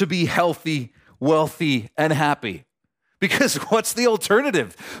to be healthy, wealthy, and happy. Because what's the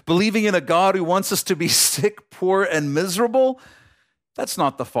alternative? Believing in a God who wants us to be sick, poor, and miserable? That's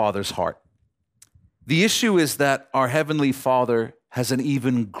not the Father's heart. The issue is that our Heavenly Father has an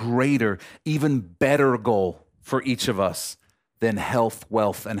even greater, even better goal for each of us than health,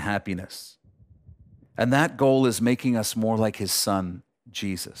 wealth, and happiness. And that goal is making us more like his son,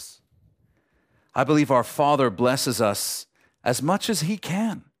 Jesus. I believe our Father blesses us as much as he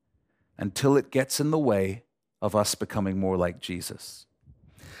can until it gets in the way of us becoming more like Jesus.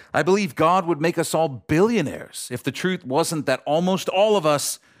 I believe God would make us all billionaires if the truth wasn't that almost all of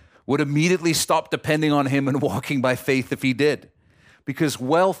us would immediately stop depending on him and walking by faith if he did. Because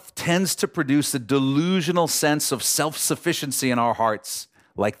wealth tends to produce a delusional sense of self-sufficiency in our hearts,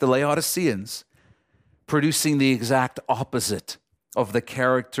 like the Laodiceans, producing the exact opposite of the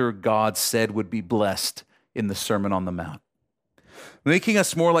character God said would be blessed in the Sermon on the Mount. Making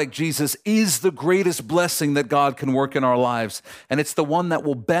us more like Jesus is the greatest blessing that God can work in our lives, and it's the one that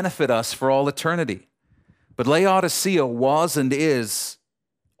will benefit us for all eternity. But Laodicea was and is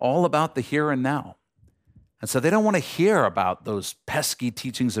all about the here and now. And so they don't want to hear about those pesky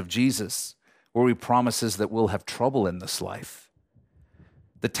teachings of Jesus where he promises that we'll have trouble in this life.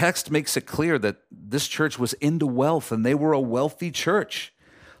 The text makes it clear that this church was into wealth, and they were a wealthy church.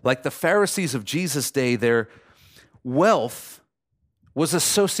 Like the Pharisees of Jesus' day, their wealth was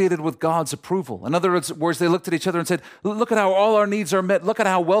associated with God's approval. In other words, they looked at each other and said, look at how all our needs are met. Look at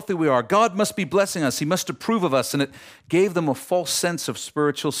how wealthy we are. God must be blessing us. He must approve of us. And it gave them a false sense of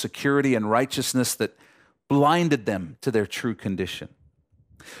spiritual security and righteousness that blinded them to their true condition.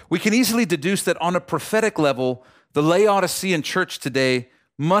 We can easily deduce that on a prophetic level, the Laodicean church today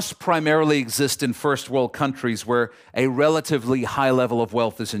must primarily exist in first world countries where a relatively high level of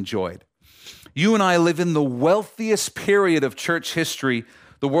wealth is enjoyed. You and I live in the wealthiest period of church history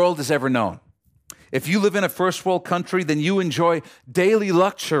the world has ever known. If you live in a first world country, then you enjoy daily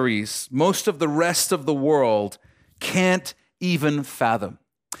luxuries most of the rest of the world can't even fathom.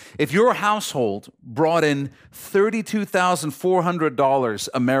 If your household brought in $32,400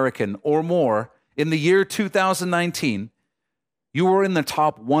 American or more in the year 2019, you were in the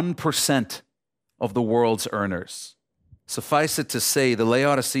top 1% of the world's earners. Suffice it to say, the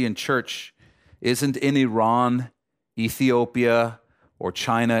Laodicean church isn't in Iran, Ethiopia, or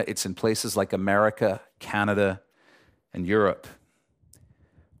China. It's in places like America, Canada, and Europe.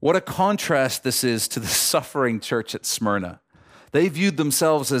 What a contrast this is to the suffering church at Smyrna. They viewed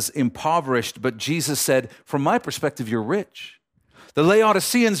themselves as impoverished, but Jesus said, from my perspective, you're rich. The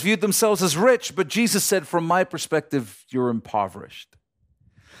Laodiceans viewed themselves as rich, but Jesus said, from my perspective, you're impoverished.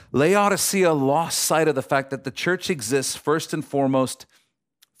 Laodicea lost sight of the fact that the church exists first and foremost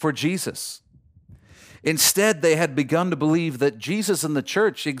for Jesus. Instead, they had begun to believe that Jesus and the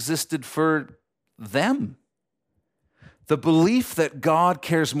church existed for them. The belief that God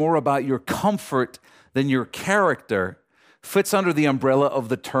cares more about your comfort than your character fits under the umbrella of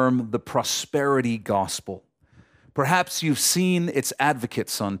the term the prosperity gospel. Perhaps you've seen its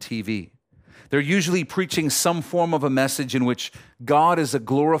advocates on TV. They're usually preaching some form of a message in which God is a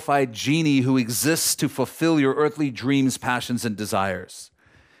glorified genie who exists to fulfill your earthly dreams, passions, and desires.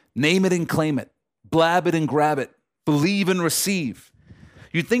 Name it and claim it. Blab it and grab it. Believe and receive.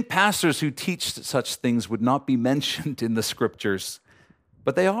 You'd think pastors who teach such things would not be mentioned in the scriptures,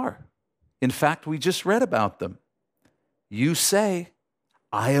 but they are. In fact, we just read about them. You say,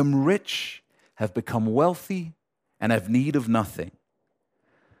 I am rich, have become wealthy, and have need of nothing.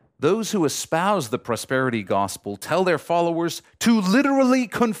 Those who espouse the prosperity gospel tell their followers to literally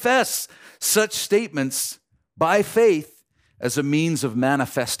confess such statements by faith as a means of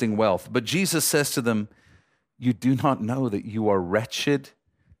manifesting wealth. But Jesus says to them, you do not know that you are wretched,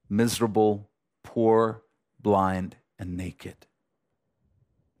 miserable, poor, blind, and naked.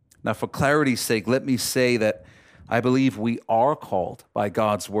 Now, for clarity's sake, let me say that I believe we are called by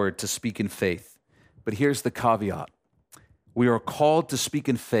God's word to speak in faith. But here's the caveat. We are called to speak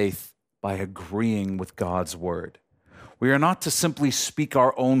in faith by agreeing with God's word. We are not to simply speak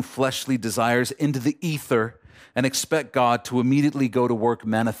our own fleshly desires into the ether and expect God to immediately go to work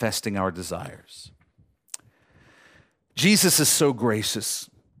manifesting our desires. Jesus is so gracious.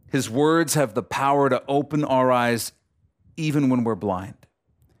 His words have the power to open our eyes even when we're blind.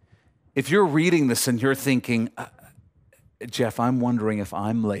 If you're reading this and you're thinking, Jeff, I'm wondering if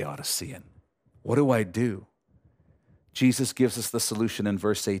I'm Laodicean. What do I do? Jesus gives us the solution in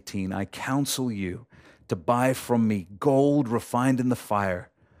verse 18. I counsel you to buy from me gold refined in the fire,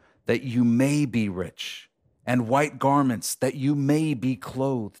 that you may be rich, and white garments, that you may be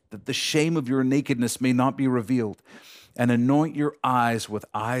clothed, that the shame of your nakedness may not be revealed, and anoint your eyes with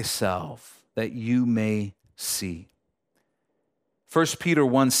eye salve, that you may see. 1 Peter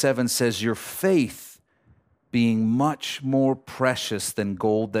 1:7 says, your faith being much more precious than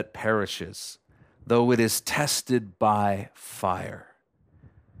gold that perishes, though it is tested by fire.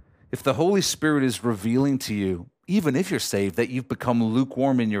 If the Holy Spirit is revealing to you, even if you're saved, that you've become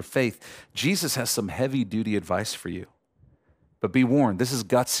lukewarm in your faith, Jesus has some heavy-duty advice for you. But be warned, this is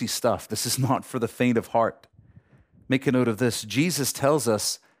gutsy stuff. This is not for the faint of heart. Make a note of this. Jesus tells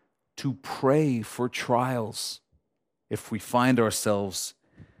us to pray for trials if we find ourselves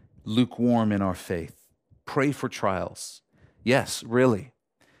lukewarm in our faith. Pray for trials. Yes, really.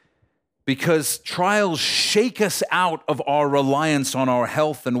 Because trials shake us out of our reliance on our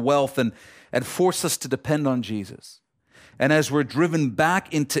health and wealth and force us to depend on Jesus. And as we're driven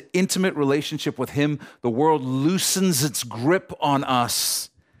back into intimate relationship with Him, the world loosens its grip on us,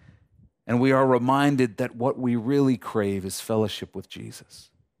 and we are reminded that what we really crave is fellowship with Jesus.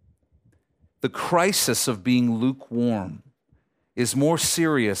 The crisis of being lukewarm is more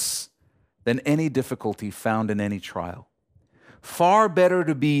serious than any difficulty found in any trial. Far better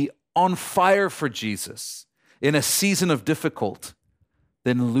to be on fire for Jesus in a season of difficult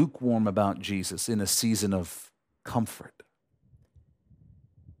than lukewarm about Jesus in a season of comfort.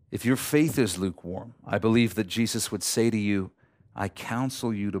 If your faith is lukewarm, I believe that Jesus would say to you, I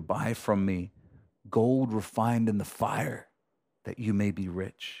counsel you to buy from me gold refined in the fire, that you may be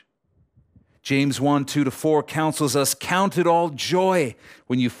rich. James 1:2-4 counsels us, count it all joy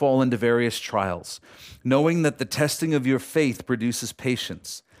when you fall into various trials, knowing that the testing of your faith produces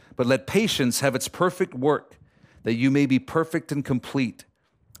patience. But let patience have its perfect work, that you may be perfect and complete,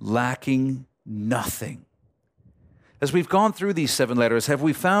 lacking nothing. As we've gone through these 7 letters, have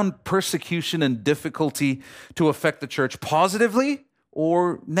we found persecution and difficulty to affect the church positively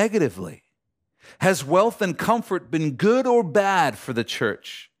or negatively? Has wealth and comfort been good or bad for the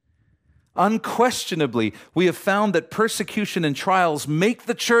church? Unquestionably, we have found that persecution and trials make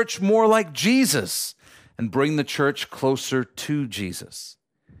the church more like Jesus and bring the church closer to Jesus.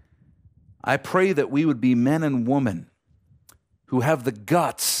 I pray that we would be men and women who have the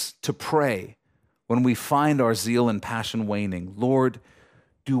guts to pray when we find our zeal and passion waning. Lord,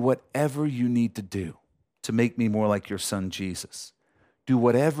 do whatever you need to do to make me more like your Son, Jesus. Do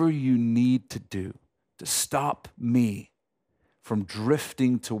whatever you need to do to stop me from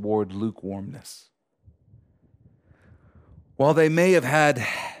drifting toward lukewarmness. While they may have had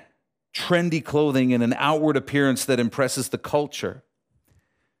trendy clothing and an outward appearance that impresses the culture,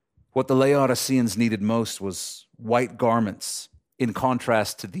 what the Laodiceans needed most was white garments, in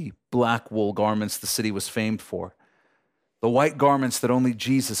contrast to the black wool garments the city was famed for. The white garments that only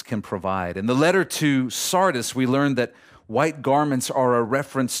Jesus can provide. In the letter to Sardis, we learned that white garments are a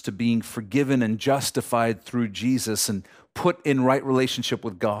reference to being forgiven and justified through Jesus and put in right relationship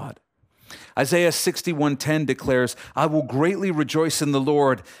with God. Isaiah 61:10 declares, I will greatly rejoice in the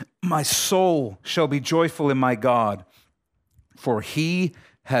Lord. My soul shall be joyful in my God, for he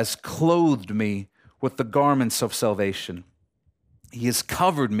has clothed me with the garments of salvation. He has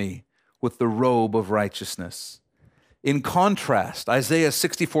covered me with the robe of righteousness. In contrast, Isaiah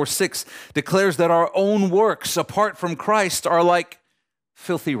 64:6 declares that our own works apart from Christ are like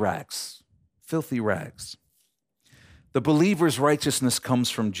filthy rags. Filthy rags. The believer's righteousness comes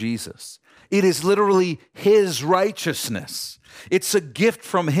from Jesus. It is literally his righteousness. It's a gift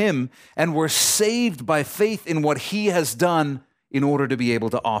from him, and we're saved by faith in what he has done in order to be able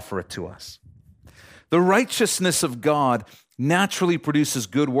to offer it to us. The righteousness of God naturally produces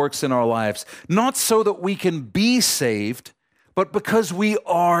good works in our lives, not so that we can be saved, but because we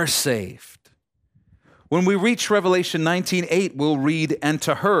are saved. When we reach Revelation 19:8, we'll read, and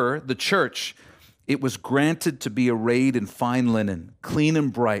to her, the church, it was granted to be arrayed in fine linen, clean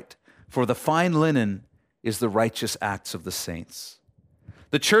and bright, for the fine linen is the righteous acts of the saints.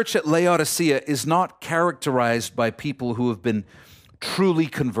 The church at Laodicea is not characterized by people who have been truly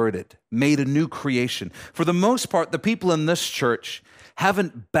converted, made a new creation. For the most part, the people in this church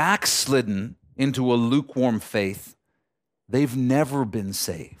haven't backslidden into a lukewarm faith. They've never been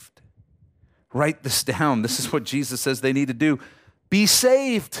saved. Write this down. This is what Jesus says they need to do. Be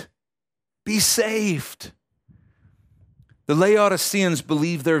saved. Be saved. The Laodiceans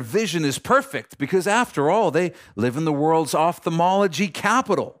believe their vision is perfect because, after all, they live in the world's ophthalmology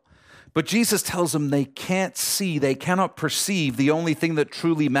capital. But Jesus tells them they can't see, they cannot perceive the only thing that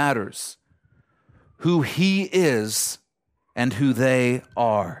truly matters, who he is and who they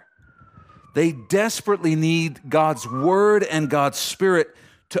are. They desperately need God's word and God's Spirit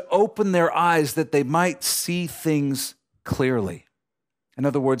to open their eyes that they might see things clearly. In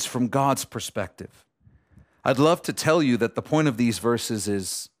other words, from God's perspective. I'd love to tell you that the point of these verses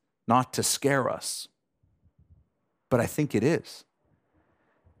is not to scare us, but I think it is.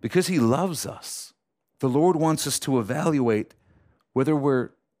 Because he loves us, the Lord wants us to evaluate whether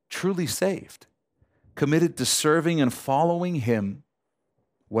we're truly saved. committed to serving and following him,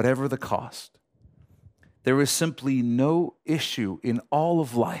 whatever the cost. There is simply no issue in all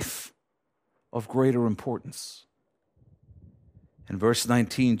of life of greater importance. In verse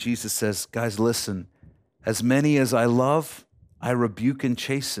 19, Jesus says, guys, listen, as many as I love, I rebuke and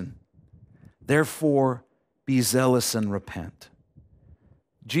chasten. Therefore, be zealous and repent.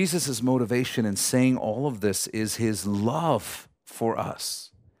 Jesus' motivation in saying all of this is his love for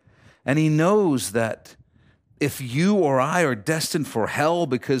us. And he knows that if you or I are destined for hell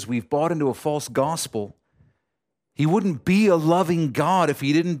because we've bought into a false gospel, he wouldn't be a loving God if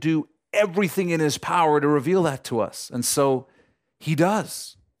he didn't do everything in his power to reveal that to us. And so he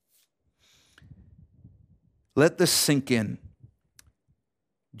does. Let this sink in.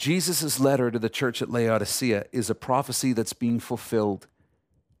 Jesus' letter to the church at Laodicea is a prophecy that's being fulfilled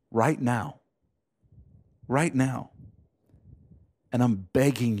right now. Right now. And I'm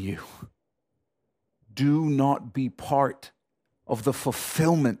begging you, do not be part of the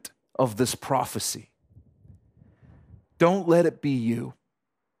fulfillment of this prophecy. Don't let it be you.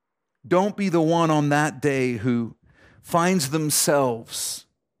 Don't be the one on that day who finds themselves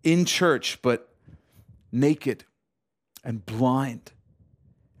in church but naked and blind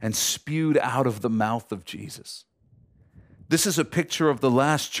and spewed out of the mouth of Jesus. This is a picture of the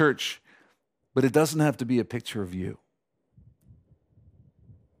last church, but it doesn't have to be a picture of you.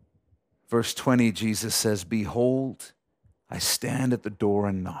 Verse 20, Jesus says, behold, I stand at the door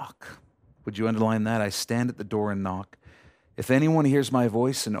and knock. Would you underline that? I stand at the door and knock. If anyone hears my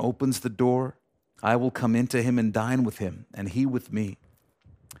voice and opens the door, I will come into him and dine with him, and he with me.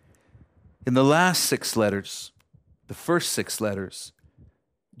 In the last 6 letters, the first 6 letters,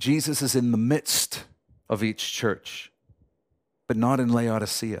 Jesus is in the midst of each church, but not in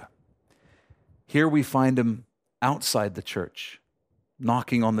Laodicea. Here we find him outside the church,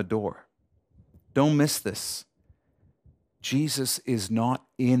 knocking on the door. Don't miss this. Jesus is not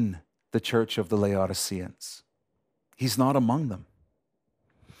in the church of the Laodiceans. He's not among them.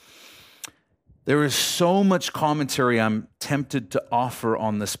 There is so much commentary I'm tempted to offer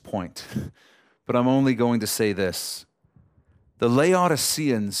on this point, but I'm only going to say this. The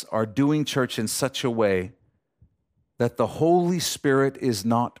Laodiceans are doing church in such a way that the Holy Spirit is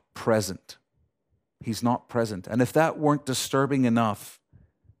not present. He's not present. And if that weren't disturbing enough,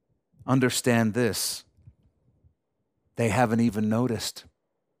 understand this. They haven't even noticed.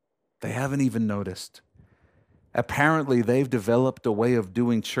 They haven't even noticed. Apparently, they've developed a way of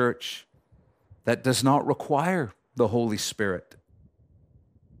doing church that does not require the Holy Spirit.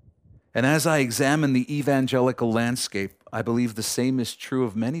 And as I examine the evangelical landscape, I believe the same is true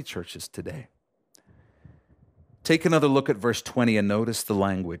of many churches today. Take another look at verse 20 and notice the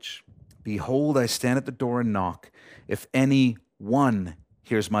language. Behold, I stand at the door and knock. If any one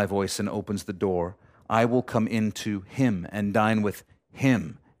hears my voice and opens the door, I will come into him and dine with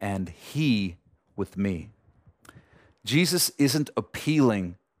him, and he with me. Jesus isn't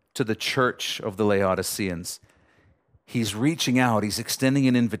appealing to the church of the Laodiceans. He's reaching out. He's extending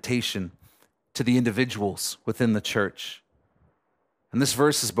an invitation to the individuals within the church. And this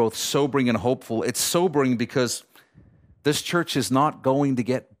verse is both sobering and hopeful. It's sobering because this church is not going to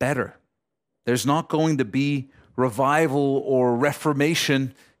get better. There's not going to be revival or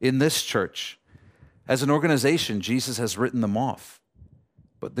reformation in this church. As an organization, Jesus has written them off.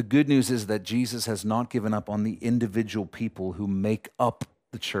 But the good news is that Jesus has not given up on the individual people who make up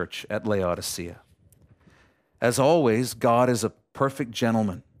the church at Laodicea. As always, God is a perfect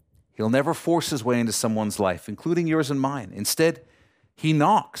gentleman. He'll never force his way into someone's life, including yours and mine. Instead, he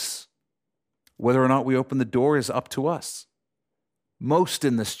knocks. Whether or not we open the door is up to us. Most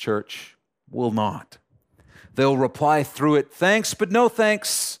in this church will not. They'll reply through it, thanks, but no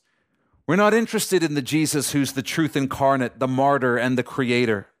thanks. We're not interested in the Jesus who's the truth incarnate, the martyr, and the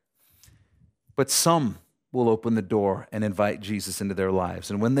creator. But some will open the door and invite Jesus into their lives.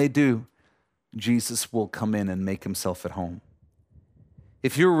 And when they do, Jesus will come in and make himself at home.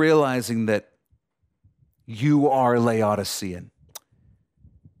 If you're realizing that you are Laodicean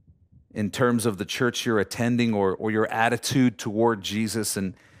in terms of the church you're attending or your attitude toward Jesus,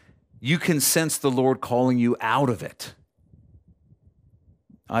 and you can sense the Lord calling you out of it,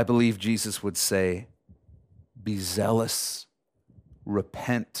 I believe Jesus would say, be zealous,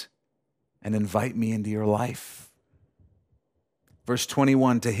 repent, and invite me into your life. Verse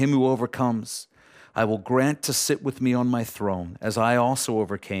 21, to him who overcomes, I will grant to sit with me on my throne, as I also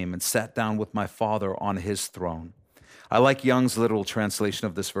overcame and sat down with my Father on his throne. I like Young's literal translation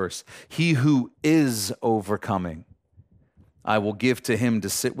of this verse. He who is overcoming, I will give to him to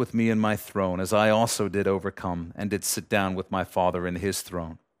sit with me in my throne, as I also did overcome and did sit down with my Father in his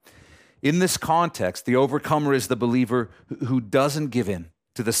throne. In this context, the overcomer is the believer who doesn't give in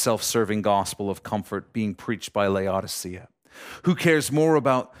to the self-serving gospel of comfort being preached by Laodicea, who cares more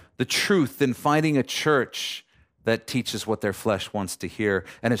about the truth than finding a church that teaches what their flesh wants to hear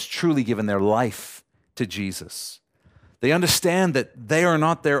and has truly given their life to Jesus. They understand that they are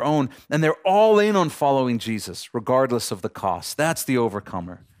not their own, and they're all in on following Jesus, regardless of the cost. That's the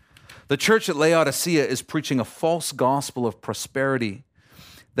overcomer. The church at Laodicea is preaching a false gospel of prosperity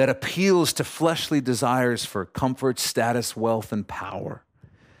that appeals to fleshly desires for comfort, status, wealth, and power.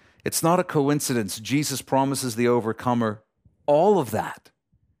 It's not a coincidence. Jesus promises the overcomer all of that,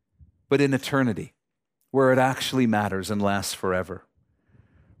 but in eternity, where it actually matters and lasts forever.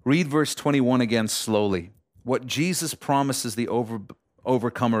 Read verse 21 again slowly. What Jesus promises the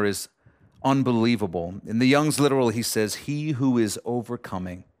overcomer is unbelievable. In the Young's literal, he says, "He who is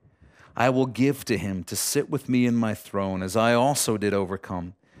overcoming, I will give to him to sit with me in my throne, as I also did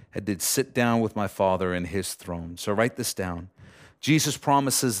overcome and did sit down with my Father in his throne." So write this down. Jesus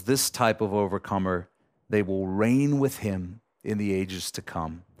promises this type of overcomer, they will reign with him in the ages to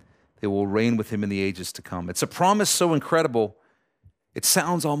come. They will reign with him in the ages to come. It's a promise so incredible, it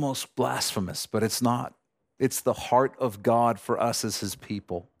sounds almost blasphemous, but it's not. It's the heart of God for us as his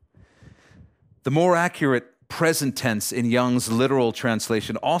people. The more accurate present tense in Young's literal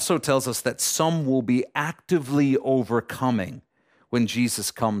translation also tells us that some will be actively overcoming when Jesus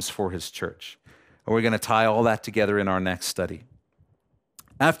comes for his church. And we're going to tie all that together in our next study.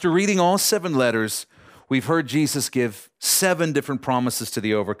 After reading all 7 letters, we've heard Jesus give 7 different promises to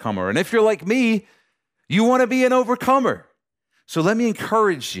the overcomer. And if you're like me, you want to be an overcomer. So let me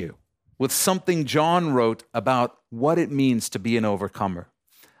encourage you with something John wrote about what it means to be an overcomer,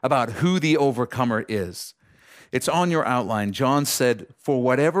 about who the overcomer is. It's on your outline. John said, "For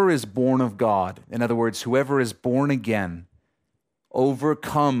whatever is born of God," in other words, whoever is born again,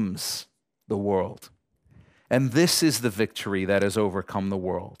 overcomes the world. And this is the victory that has overcome the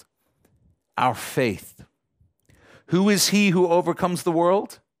world, our faith. Who is he who overcomes the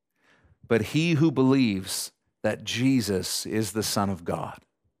world? But he who believes that Jesus is the Son of God.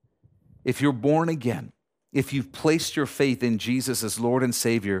 If you're born again, if you've placed your faith in Jesus as Lord and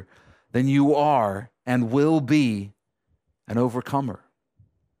Savior, then you are and will be an overcomer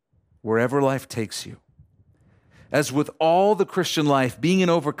wherever life takes you. As with all the Christian life, being an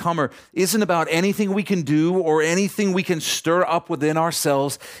overcomer isn't about anything we can do or anything we can stir up within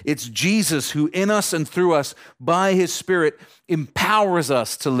ourselves. It's Jesus who in us and through us, by his Spirit, empowers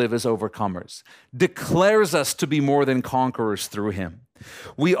us to live as overcomers, declares us to be more than conquerors through him.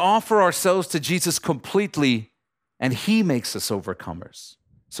 We offer ourselves to Jesus completely, and he makes us overcomers.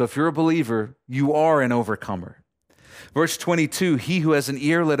 So if you're a believer, you are an overcomer. Verse 22, "He who has an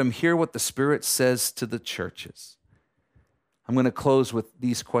ear, let him hear what the Spirit says to the churches." I'm going to close with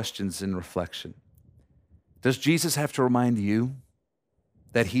these questions in reflection. Does Jesus have to remind you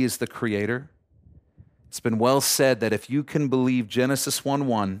that he is the creator? It's been well said that if you can believe Genesis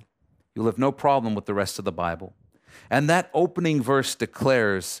 1:1, you'll have no problem with the rest of the Bible. And that opening verse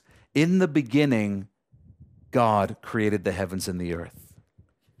declares, "In the beginning, God created the heavens and the earth."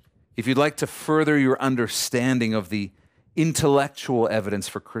 If you'd like to further your understanding of the intellectual evidence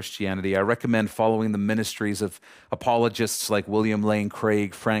for Christianity, I recommend following the ministries of apologists like William Lane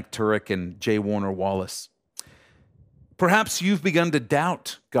Craig, Frank Turek, and J. Warner Wallace. Perhaps you've begun to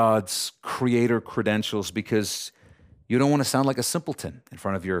doubt God's creator credentials because you don't want to sound like a simpleton in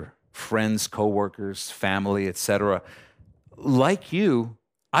front of your friends, coworkers, family, etc. Like you,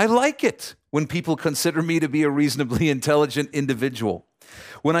 I like it when people consider me to be a reasonably intelligent individual.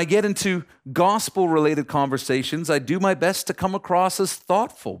 When I get into gospel-related conversations, I do my best to come across as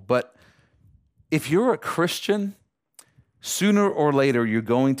thoughtful. But if you're a Christian, sooner or later, you're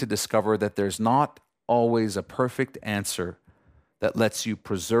going to discover that there's not always a perfect answer that lets you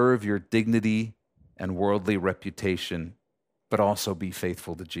preserve your dignity and worldly reputation, but also be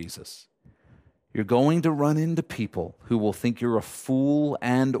faithful to Jesus. You're going to run into people who will think you're a fool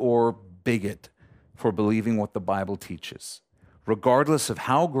and or bigot for believing what the Bible teaches. Regardless of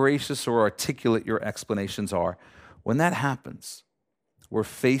how gracious or articulate your explanations are, when that happens, we're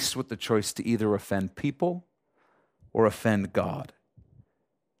faced with the choice to either offend people or offend God.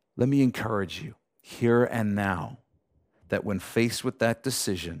 Let me encourage you here and now that when faced with that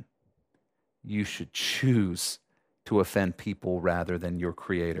decision, you should choose to offend people rather than your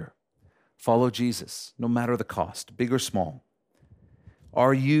Creator. Follow Jesus, no matter the cost, big or small.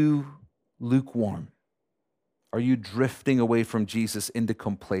 Are you lukewarm? Are you drifting away from Jesus into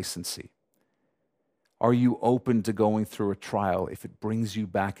complacency? Are you open to going through a trial if it brings you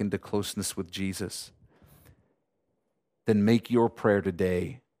back into closeness with Jesus? Then make your prayer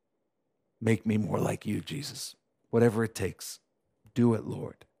today, Make me more like you, Jesus. Whatever it takes, do it,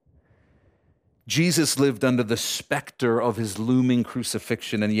 Lord. Jesus lived under the specter of his looming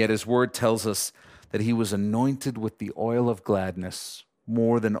crucifixion, and yet his word tells us that he was anointed with the oil of gladness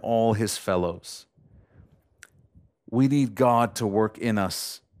more than all his fellows. We need God to work in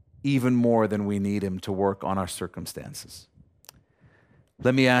us even more than we need him to work on our circumstances.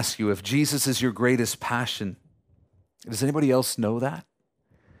 Let me ask you, if Jesus is your greatest passion, does anybody else know that?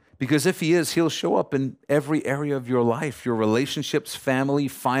 Because if he is, he'll show up in every area of your life, your relationships, family,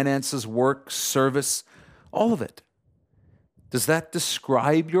 finances, work, service, all of it. Does that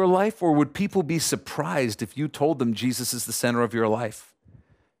describe your life, or would people be surprised if you told them Jesus is the center of your life?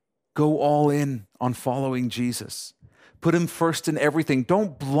 Go all in on following Jesus. Put him first in everything.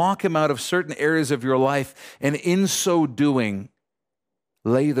 Don't block him out of certain areas of your life, and in so doing,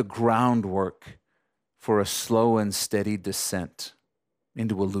 lay the groundwork for a slow and steady descent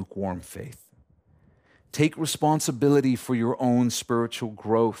into a lukewarm faith. Take responsibility for your own spiritual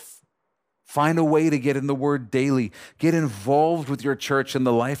growth. Find a way to get in the Word daily. Get involved with your church and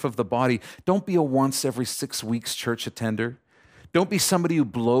the life of the body. Don't be a once every 6 weeks church attender. Don't be somebody who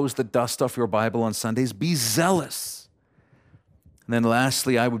blows the dust off your Bible on Sundays. Be zealous. And then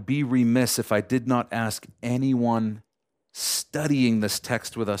lastly, I would be remiss if I did not ask anyone studying this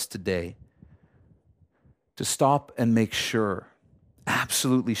text with us today to stop and make sure,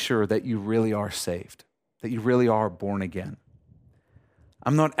 absolutely sure, that you really are saved, that you really are born again.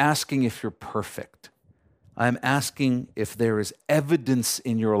 I'm not asking if you're perfect. I'm asking if there is evidence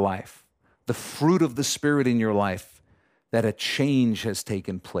in your life, the fruit of the Spirit in your life, that a change has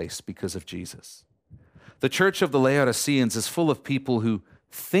taken place because of Jesus. The church of the Laodiceans is full of people who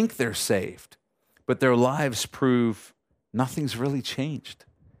think they're saved, but their lives prove nothing's really changed.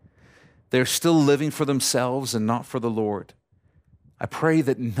 They're still living for themselves and not for the Lord. I pray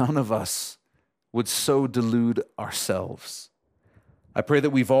that none of us would so delude ourselves. I pray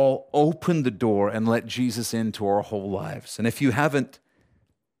that we've all opened the door and let Jesus into our whole lives. And if you haven't,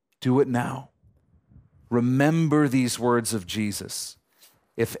 do it now. Remember these words of Jesus.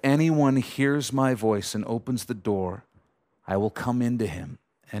 If anyone hears my voice and opens the door, I will come into him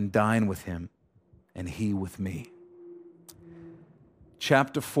and dine with him, and he with me.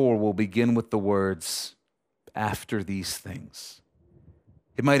 Chapter 4 will begin with the words, after these things.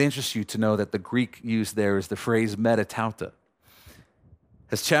 It might interest you to know that the Greek used there is the phrase metatauta.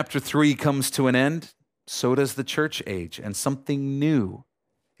 As chapter 3 comes to an end, so does the church age, and something new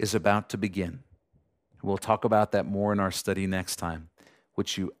is about to begin. We'll talk about that more in our study next time,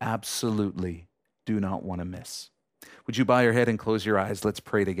 which you absolutely do not want to miss. Would you bow your head and close your eyes? Let's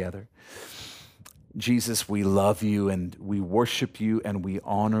pray together. Jesus, we love you and we worship you and we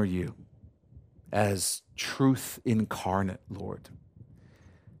honor you as truth incarnate, Lord,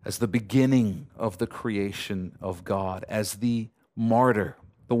 as the beginning of the creation of God, as the martyr,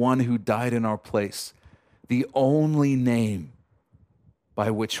 the one who died in our place, the only name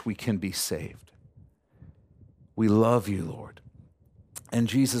by which we can be saved. We love you, Lord. And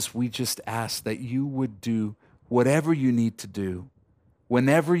Jesus, we just ask that you would do whatever you need to do,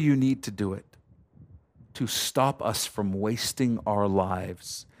 whenever you need to do it, to stop us from wasting our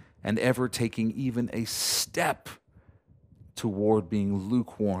lives and ever taking even a step toward being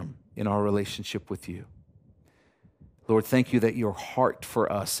lukewarm in our relationship with you. Lord, thank you that your heart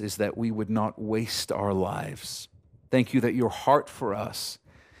for us is that we would not waste our lives. Thank you that your heart for us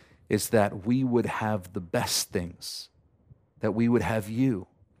is that we would have the best things, that we would have you,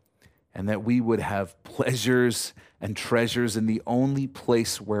 and that we would have pleasures and treasures in the only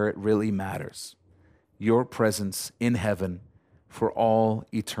place where it really matters, your presence in heaven for all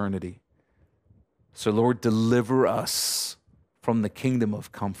eternity. So Lord, deliver us from the kingdom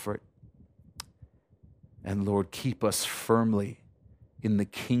of comfort. And Lord, keep us firmly in the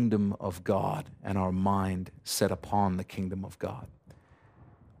kingdom of God and our mind set upon the kingdom of God.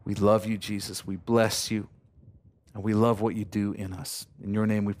 We love you, Jesus. We bless you. And we love what you do in us. In your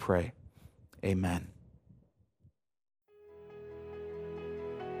name we pray. Amen.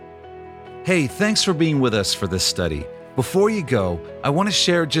 Hey, thanks for being with us for this study. Before you go, I want to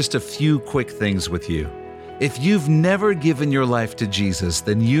share just a few quick things with you. If you've never given your life to Jesus,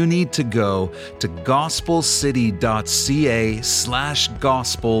 then you need to go to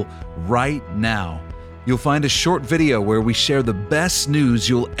gospelcity.ca/gospel right now. You'll find a short video where we share the best news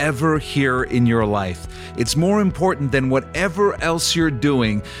you'll ever hear in your life. It's more important than whatever else you're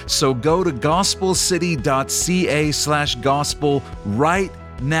doing, so go to gospelcity.ca/gospel right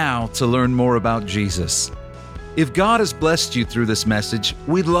now to learn more about Jesus. If God has blessed you through this message,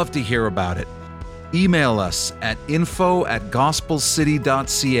 we'd love to hear about it. Email us at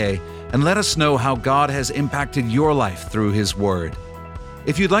info@gospelcity.ca and let us know how God has impacted your life through His Word.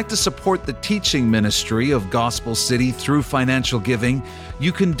 If you'd like to support the teaching ministry of Gospel City through financial giving,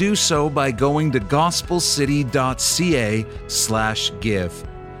 you can do so by going to gospelcity.ca/give.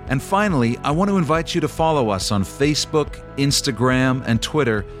 And finally, I want to invite you to follow us on Facebook, Instagram, and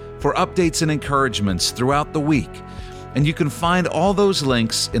Twitter for updates and encouragements throughout the week. And you can find all those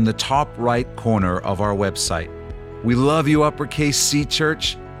links in the top right corner of our website. We love you, Uppercase C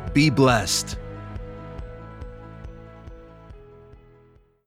Church. Be blessed.